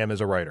who I am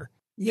as a writer?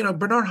 You know,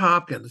 Bernard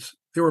Hopkins,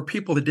 there were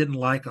people that didn't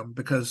like him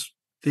because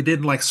they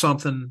didn't like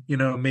something, you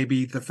know,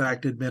 maybe the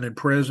fact he'd been in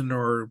prison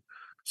or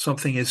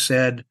something is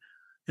said,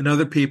 and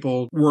other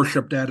people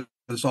worshipped at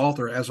his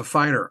altar as a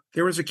fighter.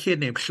 There was a kid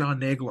named Sean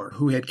Nagler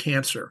who had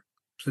cancer.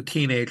 He was a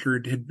teenager,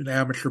 had been an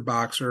amateur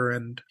boxer,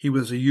 and he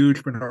was a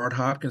huge Bernard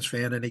Hopkins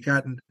fan.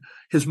 And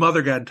his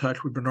mother got in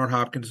touch with Bernard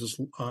Hopkins'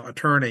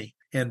 attorney,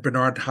 and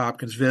Bernard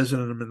Hopkins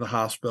visited him in the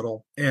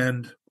hospital.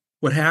 And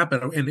what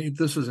happened, and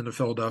this is in the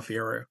Philadelphia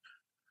area,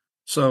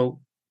 so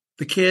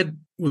the kid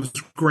was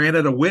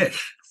granted a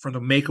wish from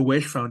the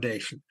Make-A-Wish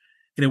Foundation,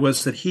 and it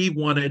was that he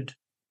wanted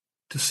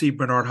to see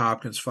Bernard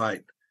Hopkins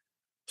fight.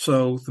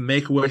 So the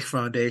Make-A-Wish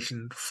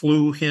Foundation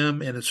flew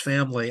him and his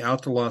family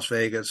out to Las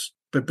Vegas,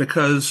 but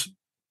because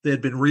they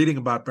had been reading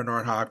about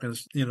Bernard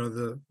Hopkins, you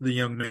know, the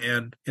young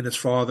man and his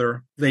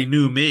father, they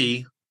knew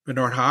me,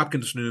 Bernard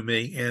Hopkins knew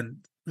me, and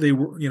they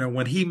were, you know,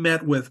 when he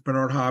met with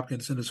Bernard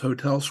Hopkins in his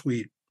hotel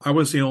suite, I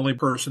was the only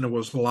person that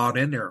was allowed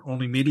in there,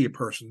 only media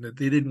person.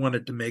 They didn't want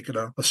it to make it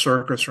a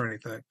circus or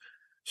anything.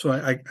 So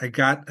I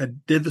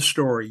did the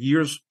story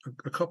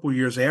a couple of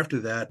years after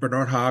that.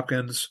 Bernard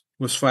Hopkins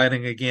was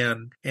fighting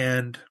again,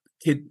 and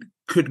he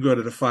couldn't go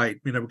to the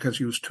fight, you know, because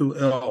he was too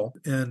ill.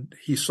 And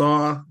he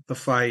saw the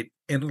fight,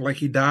 and like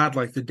he died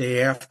like the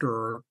day after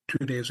or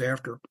 2 days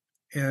after.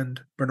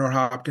 And Bernard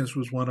Hopkins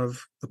was one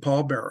of the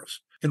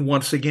pallbearers. And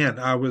once again,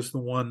 I was the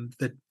one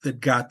that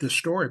got this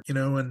story, you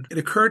know, and it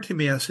occurred to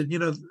me, I said, you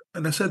know,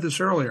 and I said this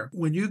earlier,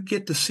 when you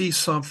get to see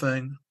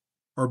something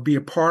or be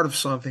a part of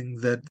something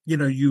that, you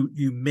know,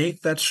 you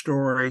make that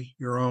story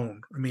your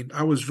own. I mean,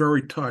 I was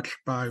very touched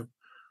by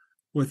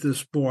what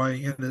this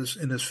boy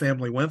and his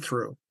family went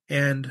through.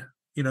 And,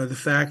 you know, the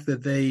fact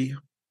that they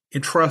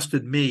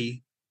entrusted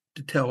me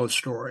to tell his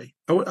story.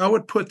 I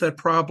would put that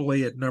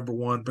probably at number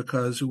one,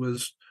 because it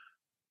was,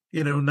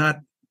 you know,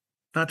 not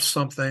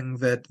something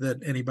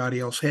that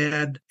anybody else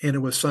had, and it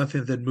was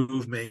something that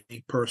moved me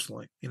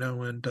personally, you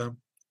know, and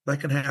that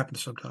can happen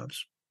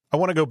sometimes. I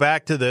want to go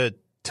back to the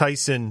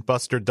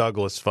Tyson-Buster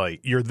Douglas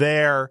fight. You're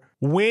there.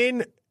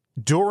 When,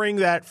 during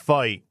that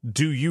fight,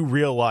 do you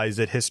realize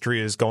that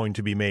history is going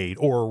to be made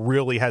or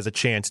really has a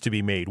chance to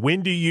be made?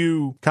 When do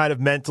you kind of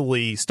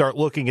mentally start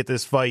looking at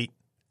this fight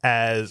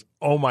as,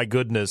 oh my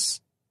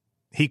goodness,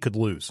 he could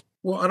lose?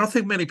 Well, I don't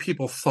think many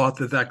people thought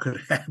that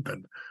could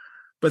happen.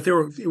 But they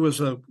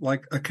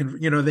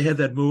had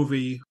that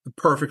movie, The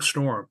Perfect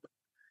Storm,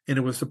 and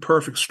it was the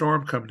perfect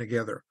storm coming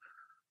together.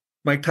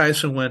 Mike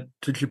Tyson went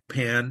to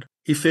Japan.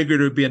 He figured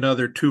it would be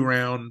another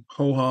 2-round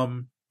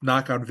ho-hum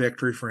knockout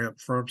victory for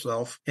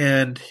himself.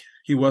 And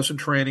he wasn't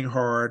training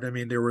hard. I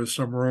mean, there was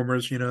some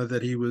rumors, you know,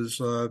 that he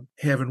was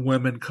having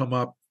women come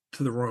up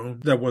to the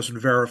room. That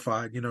wasn't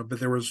verified, you know,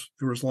 but there was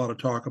a lot of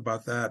talk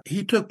about that.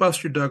 He took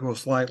Buster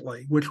Douglas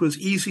lightly, which was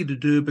easy to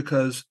do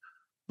because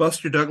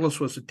Buster Douglas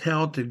was a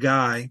talented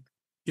guy,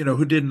 you know,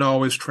 who didn't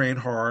always train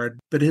hard.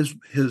 But his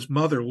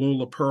mother,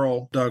 Lula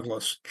Pearl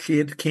Douglas, she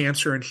had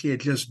cancer and she had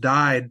just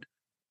died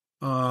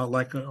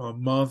like a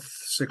month,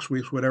 6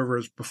 weeks, whatever,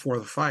 is before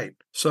the fight.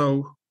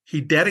 So he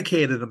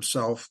dedicated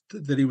himself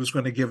that he was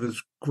going to give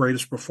his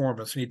greatest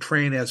performance, and he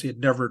trained as he had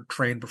never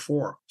trained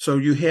before. So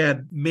you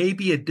had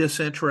maybe a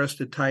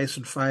disinterested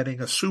Tyson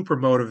fighting a super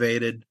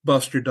motivated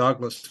Buster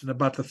Douglas. In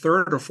about the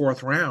third or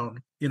fourth round,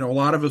 a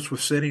lot of us were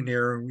sitting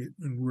there and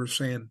we were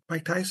saying,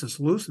 Mike Tyson's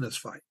losing this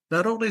fight.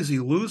 Not only is he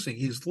losing,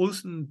 he's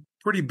losing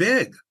pretty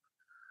big.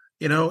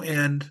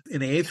 And in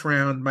the eighth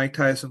round, Mike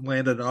Tyson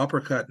landed an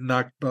uppercut and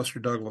knocked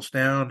Buster Douglas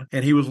down.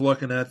 And he was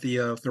looking at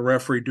the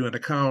referee doing the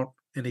count,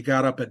 and he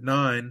got up at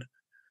 9.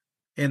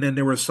 And then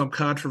there was some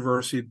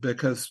controversy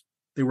because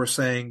they were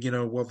saying,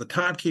 well, the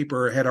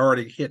timekeeper had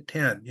already hit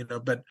 10,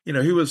 but he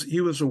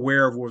was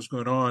aware of what was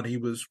going on.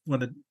 He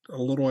wanted a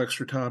little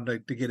extra time to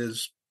get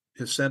his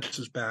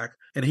senses back,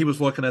 and he was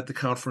looking at the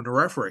count from the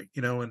referee,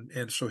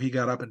 and so he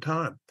got up in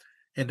time.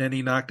 And then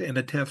he knocked in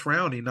the 10th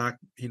round.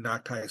 He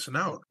knocked Tyson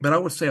out. But I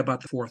would say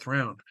about the 4th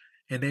round,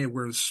 and there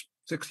was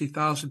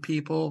 60,000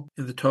 people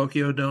in the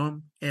Tokyo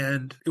Dome,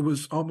 and it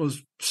was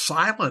almost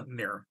silent in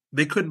there.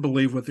 They couldn't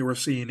believe what they were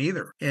seeing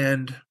either.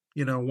 And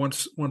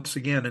once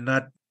again, and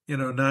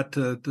not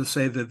to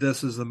say that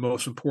this is the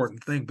most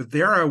important thing, but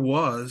there I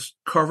was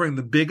covering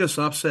the biggest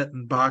upset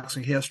in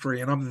boxing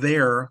history, and I'm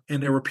there,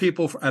 and there were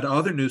people at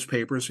other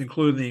newspapers,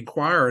 including the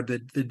Inquirer,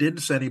 that didn't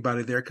send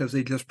anybody there because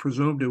they just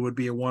presumed it would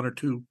be a 1 or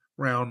 2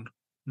 round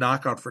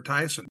knockout for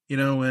Tyson, and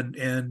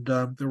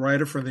the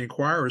writer for the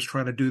Inquirer is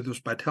trying to do this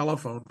by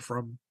telephone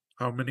from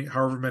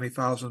however many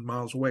thousand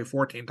miles away,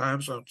 14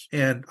 time zones.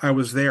 And I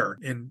was there.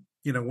 And,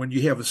 when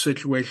you have a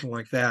situation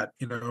like that,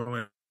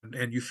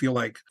 and you feel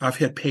like I've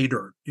hit pay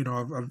dirt,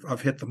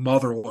 I've hit the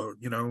mother load,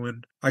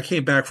 and I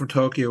came back from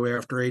Tokyo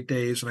after 8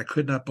 days and I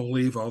could not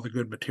believe all the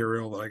good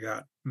material that I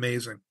got.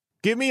 Amazing.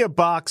 Give me a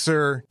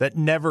boxer that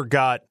never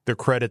got the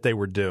credit they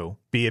were due,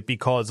 be it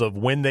because of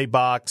when they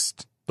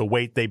boxed, the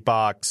weight they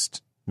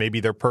boxed, maybe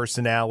their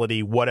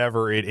personality,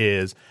 whatever it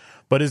is.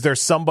 But is there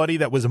somebody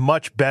that was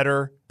much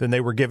better than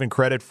they were given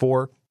credit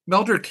for?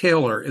 Meldrick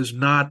Taylor is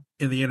not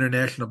in the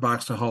International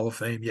Boxing Hall of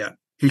Fame yet.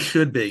 He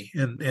should be.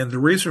 And the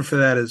reason for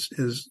that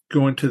is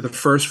going to the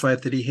first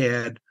fight that he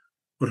had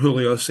with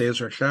Julio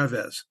Cesar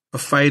Chavez, a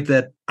fight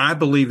that I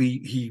believe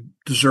he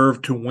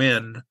deserved to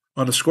win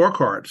on the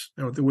scorecards.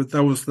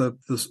 That was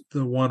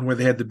the one where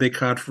they had the big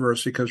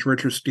controversy because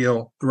Richard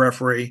Steele, the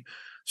referee,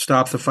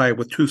 stopped the fight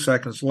with 2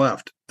 seconds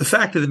left. The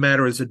fact of the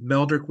matter is that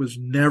Meldrick was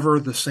never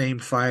the same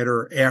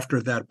fighter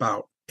after that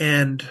bout.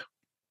 And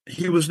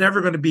he was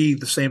never going to be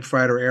the same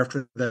fighter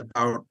after that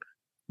bout,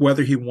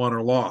 whether he won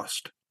or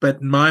lost.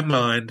 But in my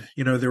mind,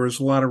 there was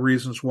a lot of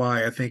reasons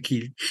why I think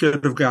he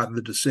should have gotten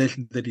the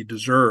decision that he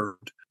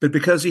deserved. But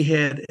because he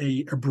had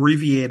a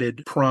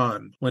abbreviated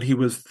prime when he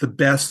was the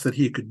best that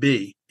he could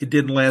be, it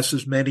didn't last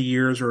as many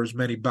years or as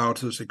many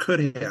bouts as it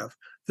could have.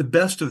 The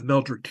best of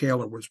Meldrick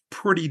Taylor was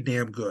pretty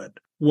damn good,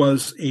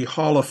 was a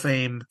Hall of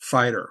Fame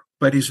fighter.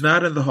 But he's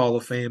not in the Hall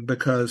of Fame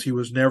because he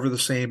was never the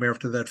same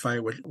after that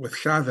fight with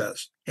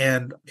Chavez.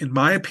 And in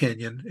my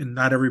opinion, and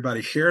not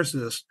everybody shares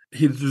this,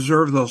 he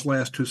deserved those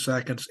last 2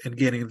 seconds in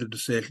getting the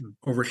decision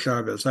over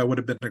Chavez. That would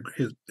have been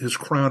his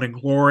crowning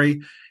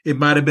glory. It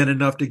might have been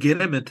enough to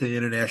get him into the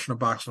International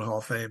Boxing Hall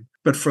of Fame,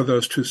 but for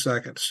those 2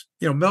 seconds.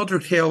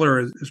 Meldrick Taylor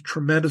is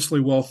tremendously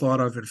well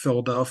thought of in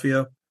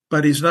Philadelphia,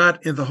 but he's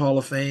not in the Hall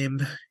of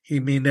Fame. He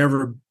may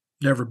never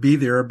be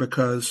there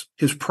because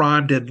his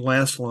prime didn't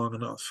last long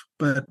enough.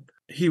 But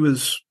he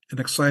was an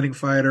exciting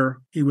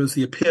fighter. He was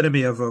the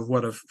epitome of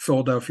what a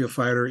Philadelphia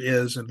fighter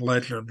is in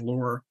legend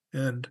lore.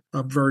 And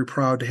I'm very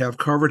proud to have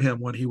covered him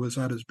when he was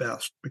at his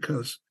best,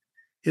 because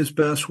his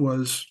best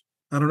was,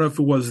 I don't know if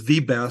it was the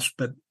best,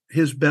 but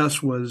his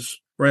best was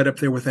right up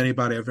there with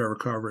anybody I've ever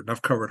covered. And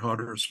I've covered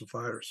hundreds of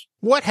fighters.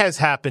 What has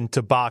happened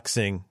to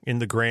boxing in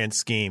the grand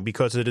scheme?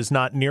 Because it is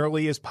not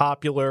nearly as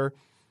popular,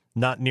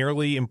 not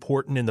nearly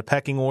important in the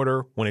pecking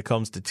order when it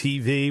comes to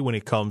TV, when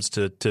it comes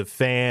to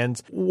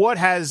fans. What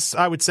has,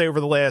 I would say, over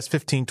the last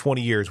 15,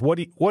 20 years,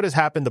 what has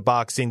happened to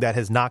boxing that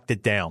has knocked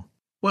it down?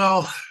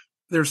 Well,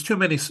 there's too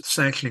many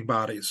sanctioning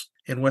bodies.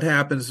 And what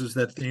happens is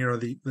that,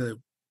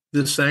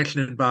 this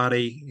sanctioning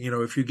body,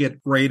 if you get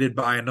rated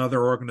by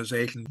another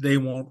organization, they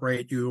won't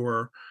rate you.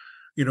 Or,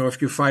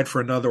 if you fight for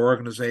another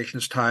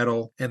organization's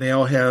title, and they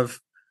all have,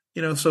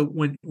 so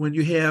when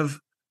you have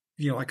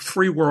like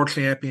 3 world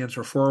champions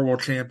or 4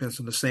 world champions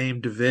in the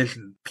same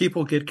division,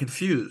 people get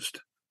confused.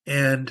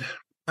 And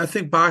I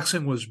think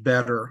boxing was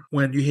better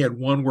when you had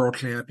 1 world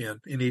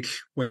champion in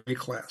each weight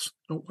class.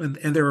 And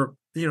there are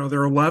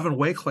 11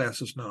 weight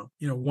classes now.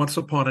 Once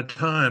upon a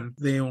time,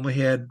 they only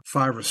had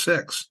 5 or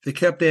 6. They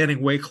kept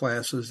adding weight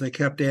classes. They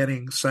kept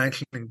adding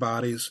sanctioning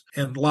bodies,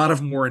 and a lot of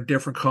them were in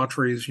different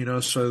countries,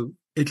 so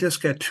it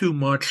just got too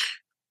much.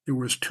 There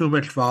was too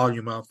much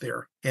volume out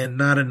there and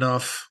not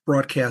enough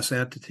broadcast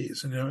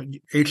entities.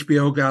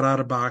 HBO got out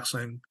of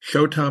boxing.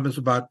 Showtime is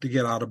about to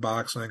get out of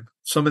boxing.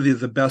 Some of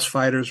the best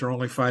fighters are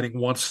only fighting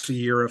once a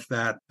year, if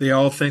that. They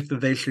all think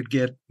that they should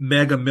get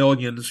mega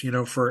millions,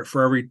 for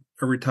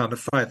every time to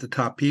fight, the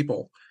top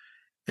people.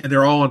 And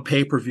they're all on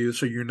pay-per-view,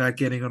 so you're not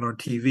getting it on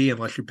TV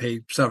unless you pay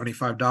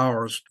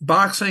 $75.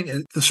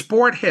 Boxing, the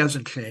sport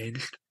hasn't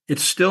changed. it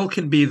still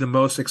can be the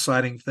most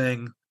exciting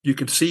thing you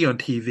can see on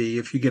TV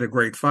if you get a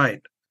great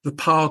fight. The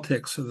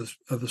politics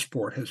of the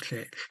sport has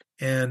changed.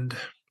 And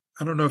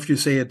I don't know if you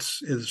say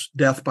is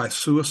death by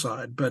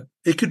suicide, but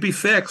it could be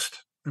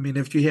fixed. I mean,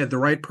 if you had the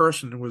right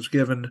person who was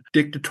given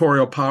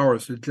dictatorial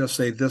powers to just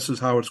say, this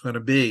is how it's going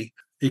to be,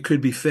 it could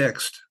be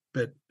fixed.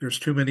 But there's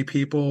too many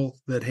people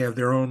that have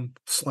their own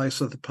slice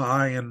of the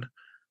pie and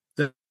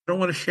that don't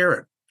want to share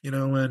it,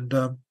 and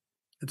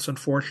it's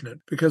unfortunate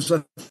because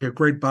a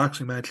great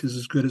boxing match is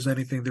as good as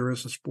anything there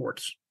is in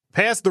sports.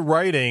 Past the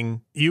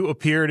writing, you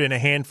appeared in a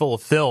handful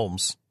of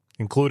films,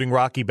 including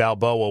Rocky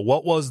Balboa.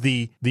 What was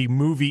the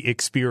movie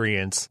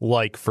experience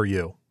like for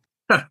you?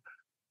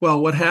 Well,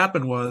 what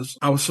happened was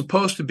I was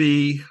supposed to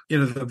be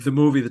in the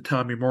movie that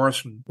Tommy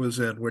Morrison was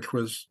in, which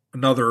was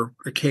another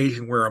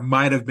occasion where I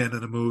might have been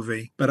in a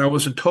movie, but I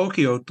was in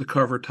Tokyo to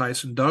cover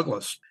Tyson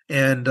Douglas,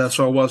 and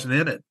so I wasn't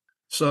in it.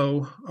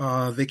 So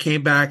they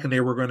came back and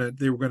they were going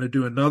to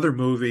do another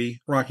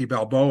movie, Rocky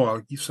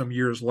Balboa, some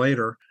years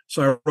later.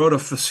 So I wrote a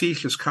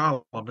facetious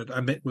column.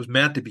 It was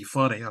meant to be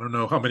funny. I don't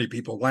know how many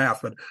people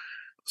laughed, but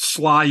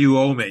Sly, you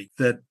owe me,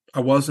 that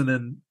I wasn't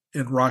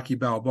in Rocky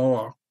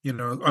Balboa. I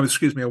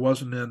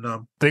wasn't in. I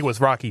think it was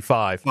Rocky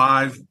V.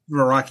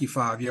 Rocky V.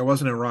 Yeah, I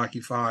wasn't in Rocky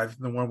V,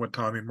 the one with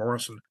Tommy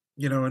Morrison.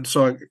 And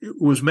so it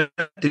was meant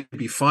to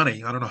be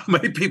funny. I don't know how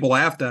many people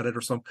laughed at it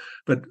or something,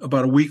 but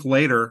about a week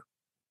later,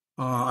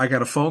 I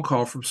got a phone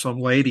call from some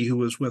lady who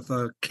was with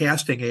a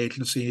casting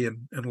agency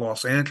in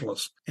Los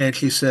Angeles, and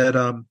she said,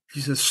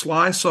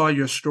 Sly saw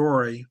your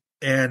story,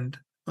 and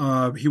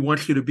he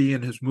wants you to be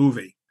in his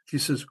movie. She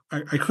says,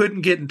 I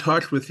couldn't get in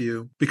touch with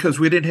you because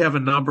we didn't have a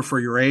number for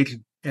your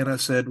agent. And I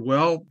said,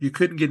 well, you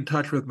couldn't get in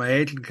touch with my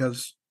agent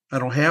because I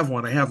don't have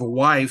one. I have a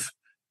wife,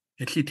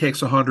 and she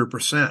takes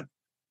 100%.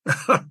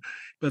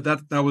 But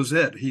that was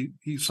it.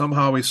 He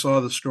somehow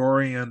saw the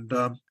story, and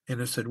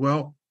I said,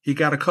 well, he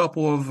got a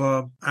couple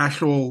of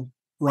actual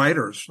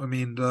writers. I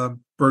mean,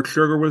 Bert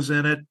Sugar was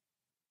in it,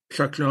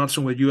 Chuck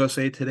Johnson with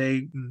USA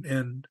Today,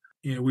 and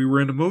we were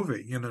in the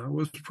movie. It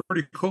was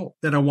pretty cool.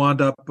 Then I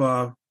wound up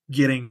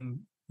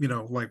getting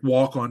like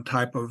walk-on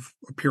type of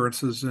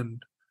appearances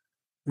in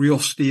Real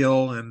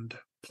Steel and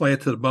Play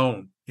It to the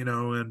Bone,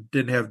 and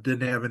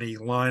didn't have any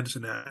lines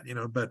in that,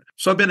 But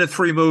so I've been in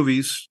 3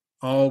 movies,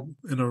 all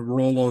in a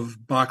role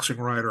of boxing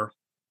writer.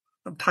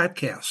 I'm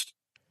typecast,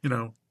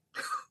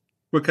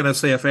 What can I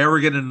say? If I ever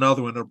get in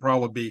another one, it'll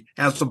probably be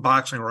as a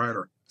boxing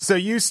writer. So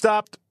you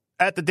stopped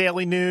at the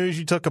Daily News.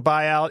 You took a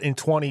buyout in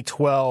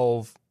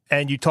 2012,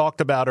 and you talked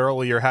about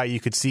earlier how you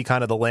could see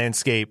kind of the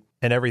landscape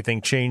and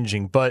everything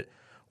changing. But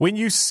when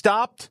you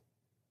stopped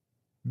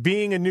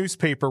being a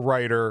newspaper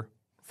writer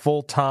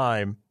full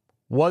time,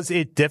 was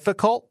it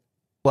difficult?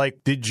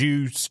 Like, did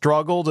you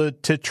struggle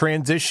to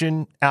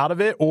transition out of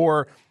it?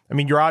 Or, I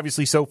mean, you're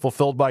obviously so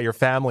fulfilled by your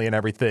family and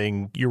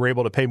everything, you were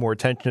able to pay more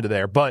attention to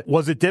there. But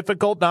was it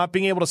difficult not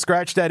being able to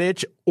scratch that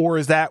itch? Or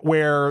is that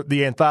where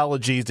the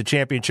anthologies, the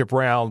championship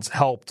rounds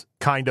helped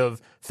kind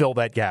of fill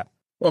that gap?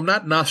 Well, I'm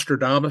not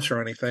Nostradamus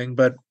or anything,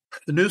 but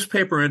the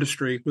newspaper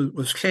industry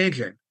was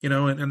changing, and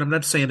I'm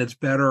not saying it's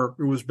better.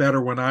 It was better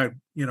when I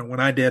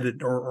did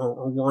it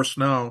or worse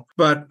now.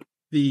 But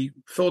the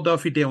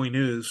Philadelphia Daily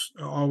News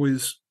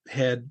always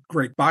had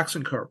great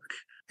boxing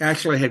coverage.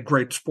 Actually, had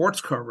great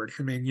sports coverage.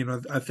 I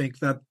mean, I think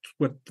that's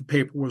what the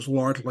paper was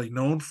largely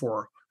known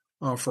for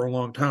a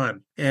long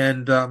time.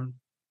 And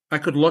I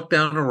could look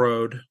down the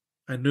road.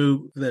 I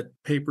knew that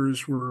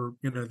papers were,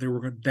 they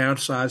were going to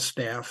downsize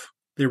staff.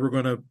 They were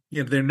going to,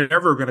 they're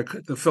never going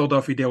to, the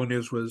Philadelphia Daily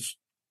News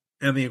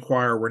and the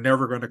Inquirer were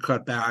never going to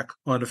cut back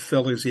on the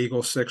Phillies,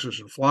 Eagles, Sixers,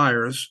 and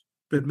Flyers.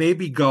 But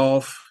maybe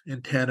golf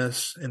and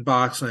tennis and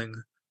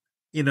boxing,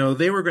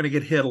 they were going to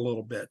get hit a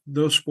little bit.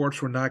 Those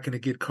sports were not going to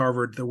get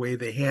covered the way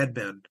they had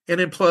been. And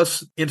then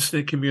plus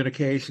instant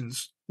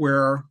communications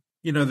where,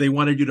 they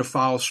wanted you to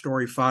file a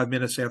story 5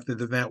 minutes after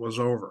the event was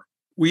over.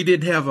 We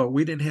didn't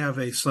have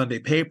a Sunday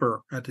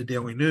paper at the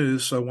Daily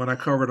News, so when I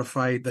covered a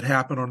fight that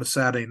happened on a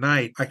Saturday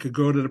night, I could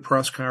go to the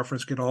press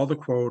conference, get all the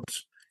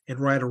quotes, and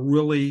write a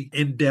really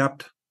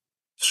in-depth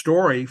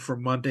story for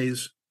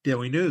Monday's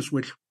Daily News,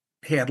 which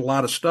had a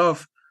lot of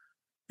stuff,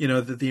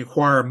 that the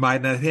Inquirer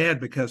might not have had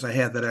because I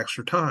had that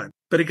extra time.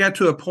 But it got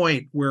to a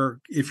point where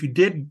if you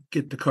did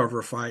get to cover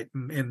a fight,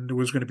 and there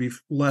was going to be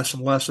less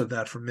and less of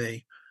that for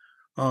me,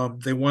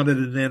 they wanted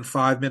it in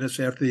 5 minutes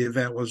after the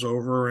event was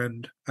over,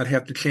 and I'd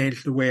have to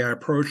change the way I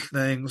approach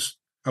things.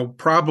 I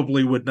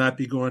probably would not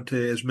be going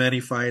to as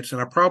many fights,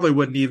 and I probably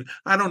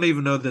I don't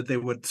even know that they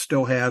would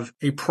still have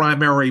a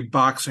primary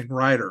boxing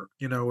writer.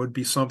 It would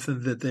be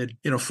something that they'd,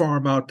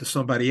 farm out to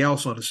somebody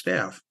else on the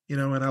staff.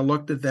 And I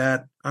looked at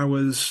that. I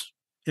was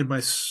in my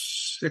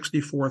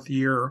 64th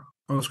year.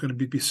 I was going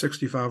to be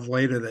 65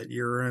 later that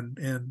year,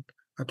 and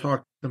I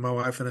talked to my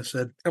wife and I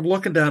said, I'm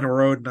looking down the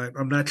road and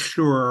I'm not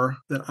sure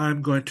that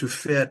I'm going to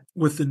fit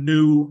with the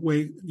new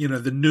way,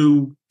 the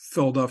new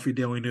Philadelphia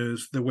Daily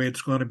News, the way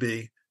it's going to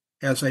be,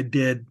 as I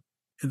did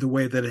in the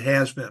way that it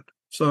has been.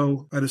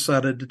 So I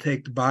decided to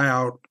take the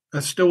buyout. I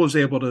still was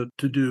able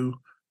to do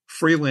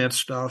freelance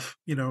stuff,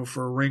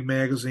 for Ring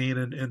Magazine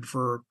and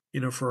for,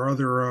 for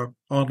other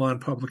online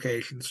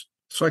publications.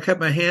 So I kept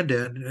my hand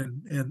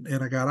in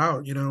and I got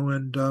out,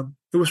 and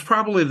it was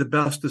probably the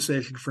best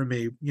decision for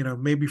me.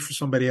 Maybe for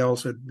somebody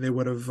else, they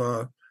would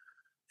have,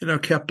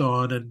 kept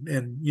on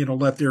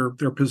and let their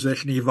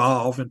position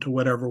evolve into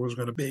whatever it was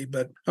going to be.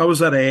 But I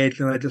was at an age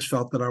and I just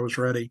felt that I was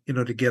ready,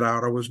 to get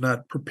out. I was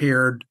not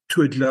prepared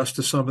to adjust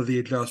to some of the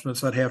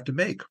adjustments I'd have to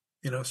make,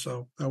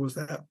 so that was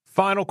that.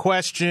 Final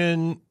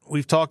question.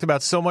 We've talked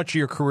about so much of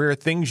your career,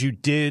 things you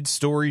did,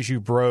 stories you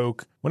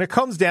broke. When it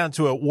comes down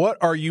to it, what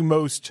are you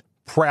most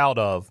proud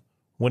of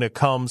when it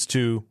comes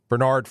to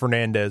Bernard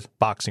Fernandez,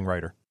 boxing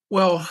writer?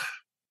 Well,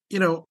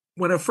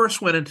 when I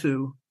first went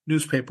into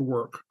newspaper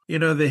work,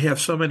 they have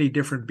so many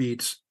different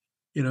beats,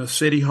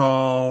 City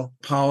Hall,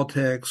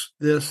 politics,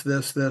 this,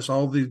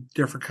 all the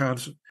different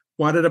kinds.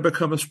 Why did I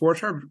become a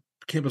sports writer?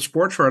 I became a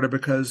sports writer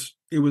because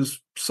it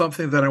was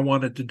something that I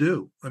wanted to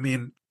do. I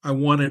mean, I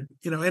wanted,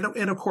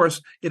 and of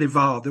course it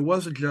evolved. It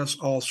wasn't just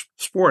all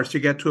sports. You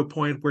get to a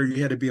point where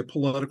you had to be a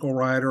political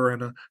writer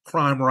and a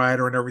crime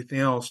writer and everything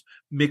else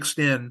mixed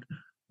in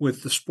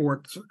with the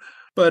sports.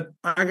 But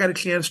I got a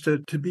chance to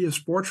be a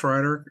sports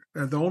writer.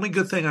 The only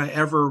good thing I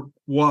ever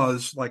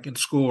was, like in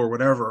school or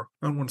whatever,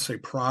 I don't want to say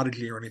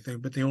prodigy or anything,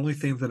 but the only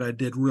thing that I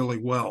did really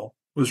well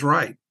was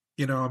write.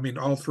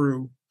 All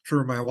through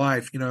my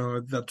life,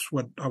 that's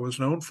what I was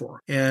known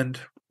for. And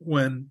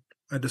when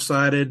I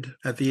decided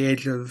at the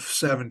age of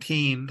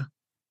 17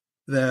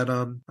 that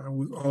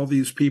all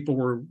these people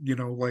were,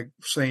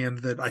 saying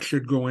that I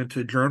should go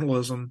into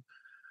journalism,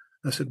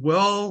 I said,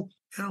 well,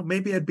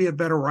 maybe I'd be a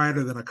better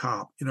writer than a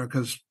cop,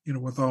 because,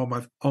 with all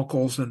my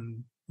uncles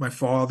and my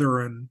father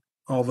and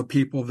all the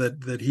people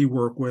that he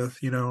worked with,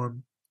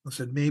 and I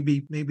said,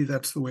 maybe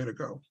that's the way to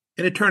go.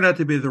 And it turned out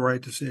to be the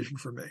right decision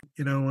for me,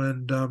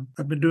 and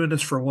I've been doing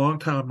this for a long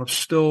time. I'm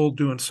still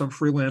doing some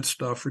freelance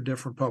stuff for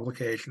different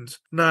publications,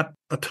 not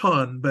a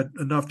ton, but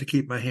enough to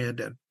keep my hand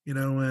in,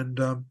 and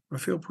I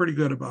feel pretty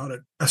good about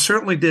it. I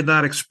certainly did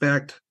not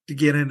expect to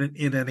get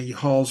in any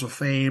halls of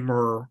fame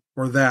or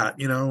that,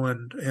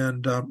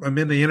 and I'm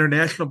in the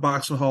International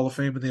Boxing Hall of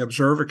Fame in the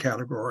Observer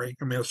category.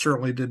 I mean, I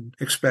certainly didn't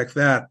expect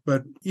that,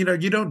 but you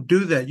don't do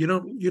that. You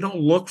don't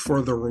look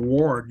for the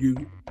reward.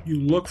 You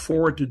look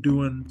forward to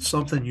doing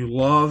something you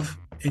love,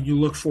 and you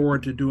look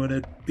forward to doing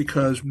it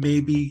because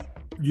maybe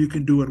you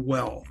can do it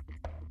well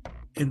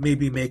and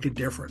maybe make a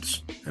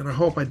difference. And I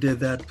hope I did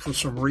that for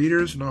some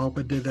readers, and I hope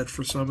I did that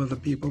for some of the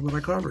people that I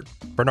covered.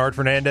 Bernard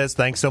Fernandez,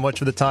 thanks so much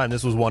for the time.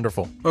 This was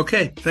wonderful.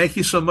 Okay. Thank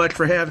you so much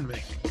for having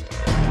me.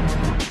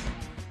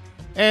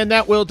 And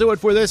that will do it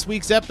for this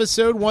week's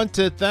episode. Want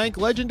to thank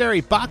legendary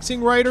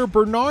boxing writer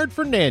Bernard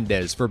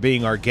Fernandez for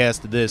being our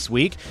guest this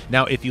week.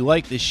 Now, if you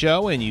like the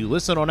show and you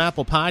listen on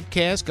Apple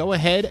Podcasts, go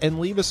ahead and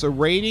leave us a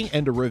rating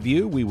and a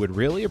review. We would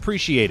really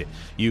appreciate it.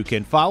 You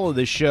can follow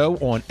the show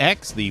on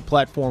X, the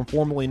platform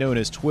formerly known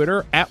as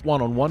Twitter, at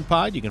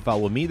 @OneOnOnePod. You can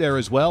follow me there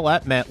as well,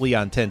 at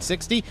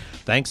MattLeon1060.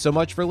 Thanks so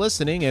much for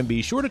listening, and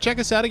be sure to check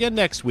us out again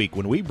next week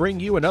when we bring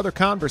you another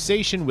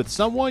conversation with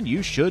someone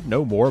you should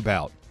know more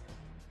about.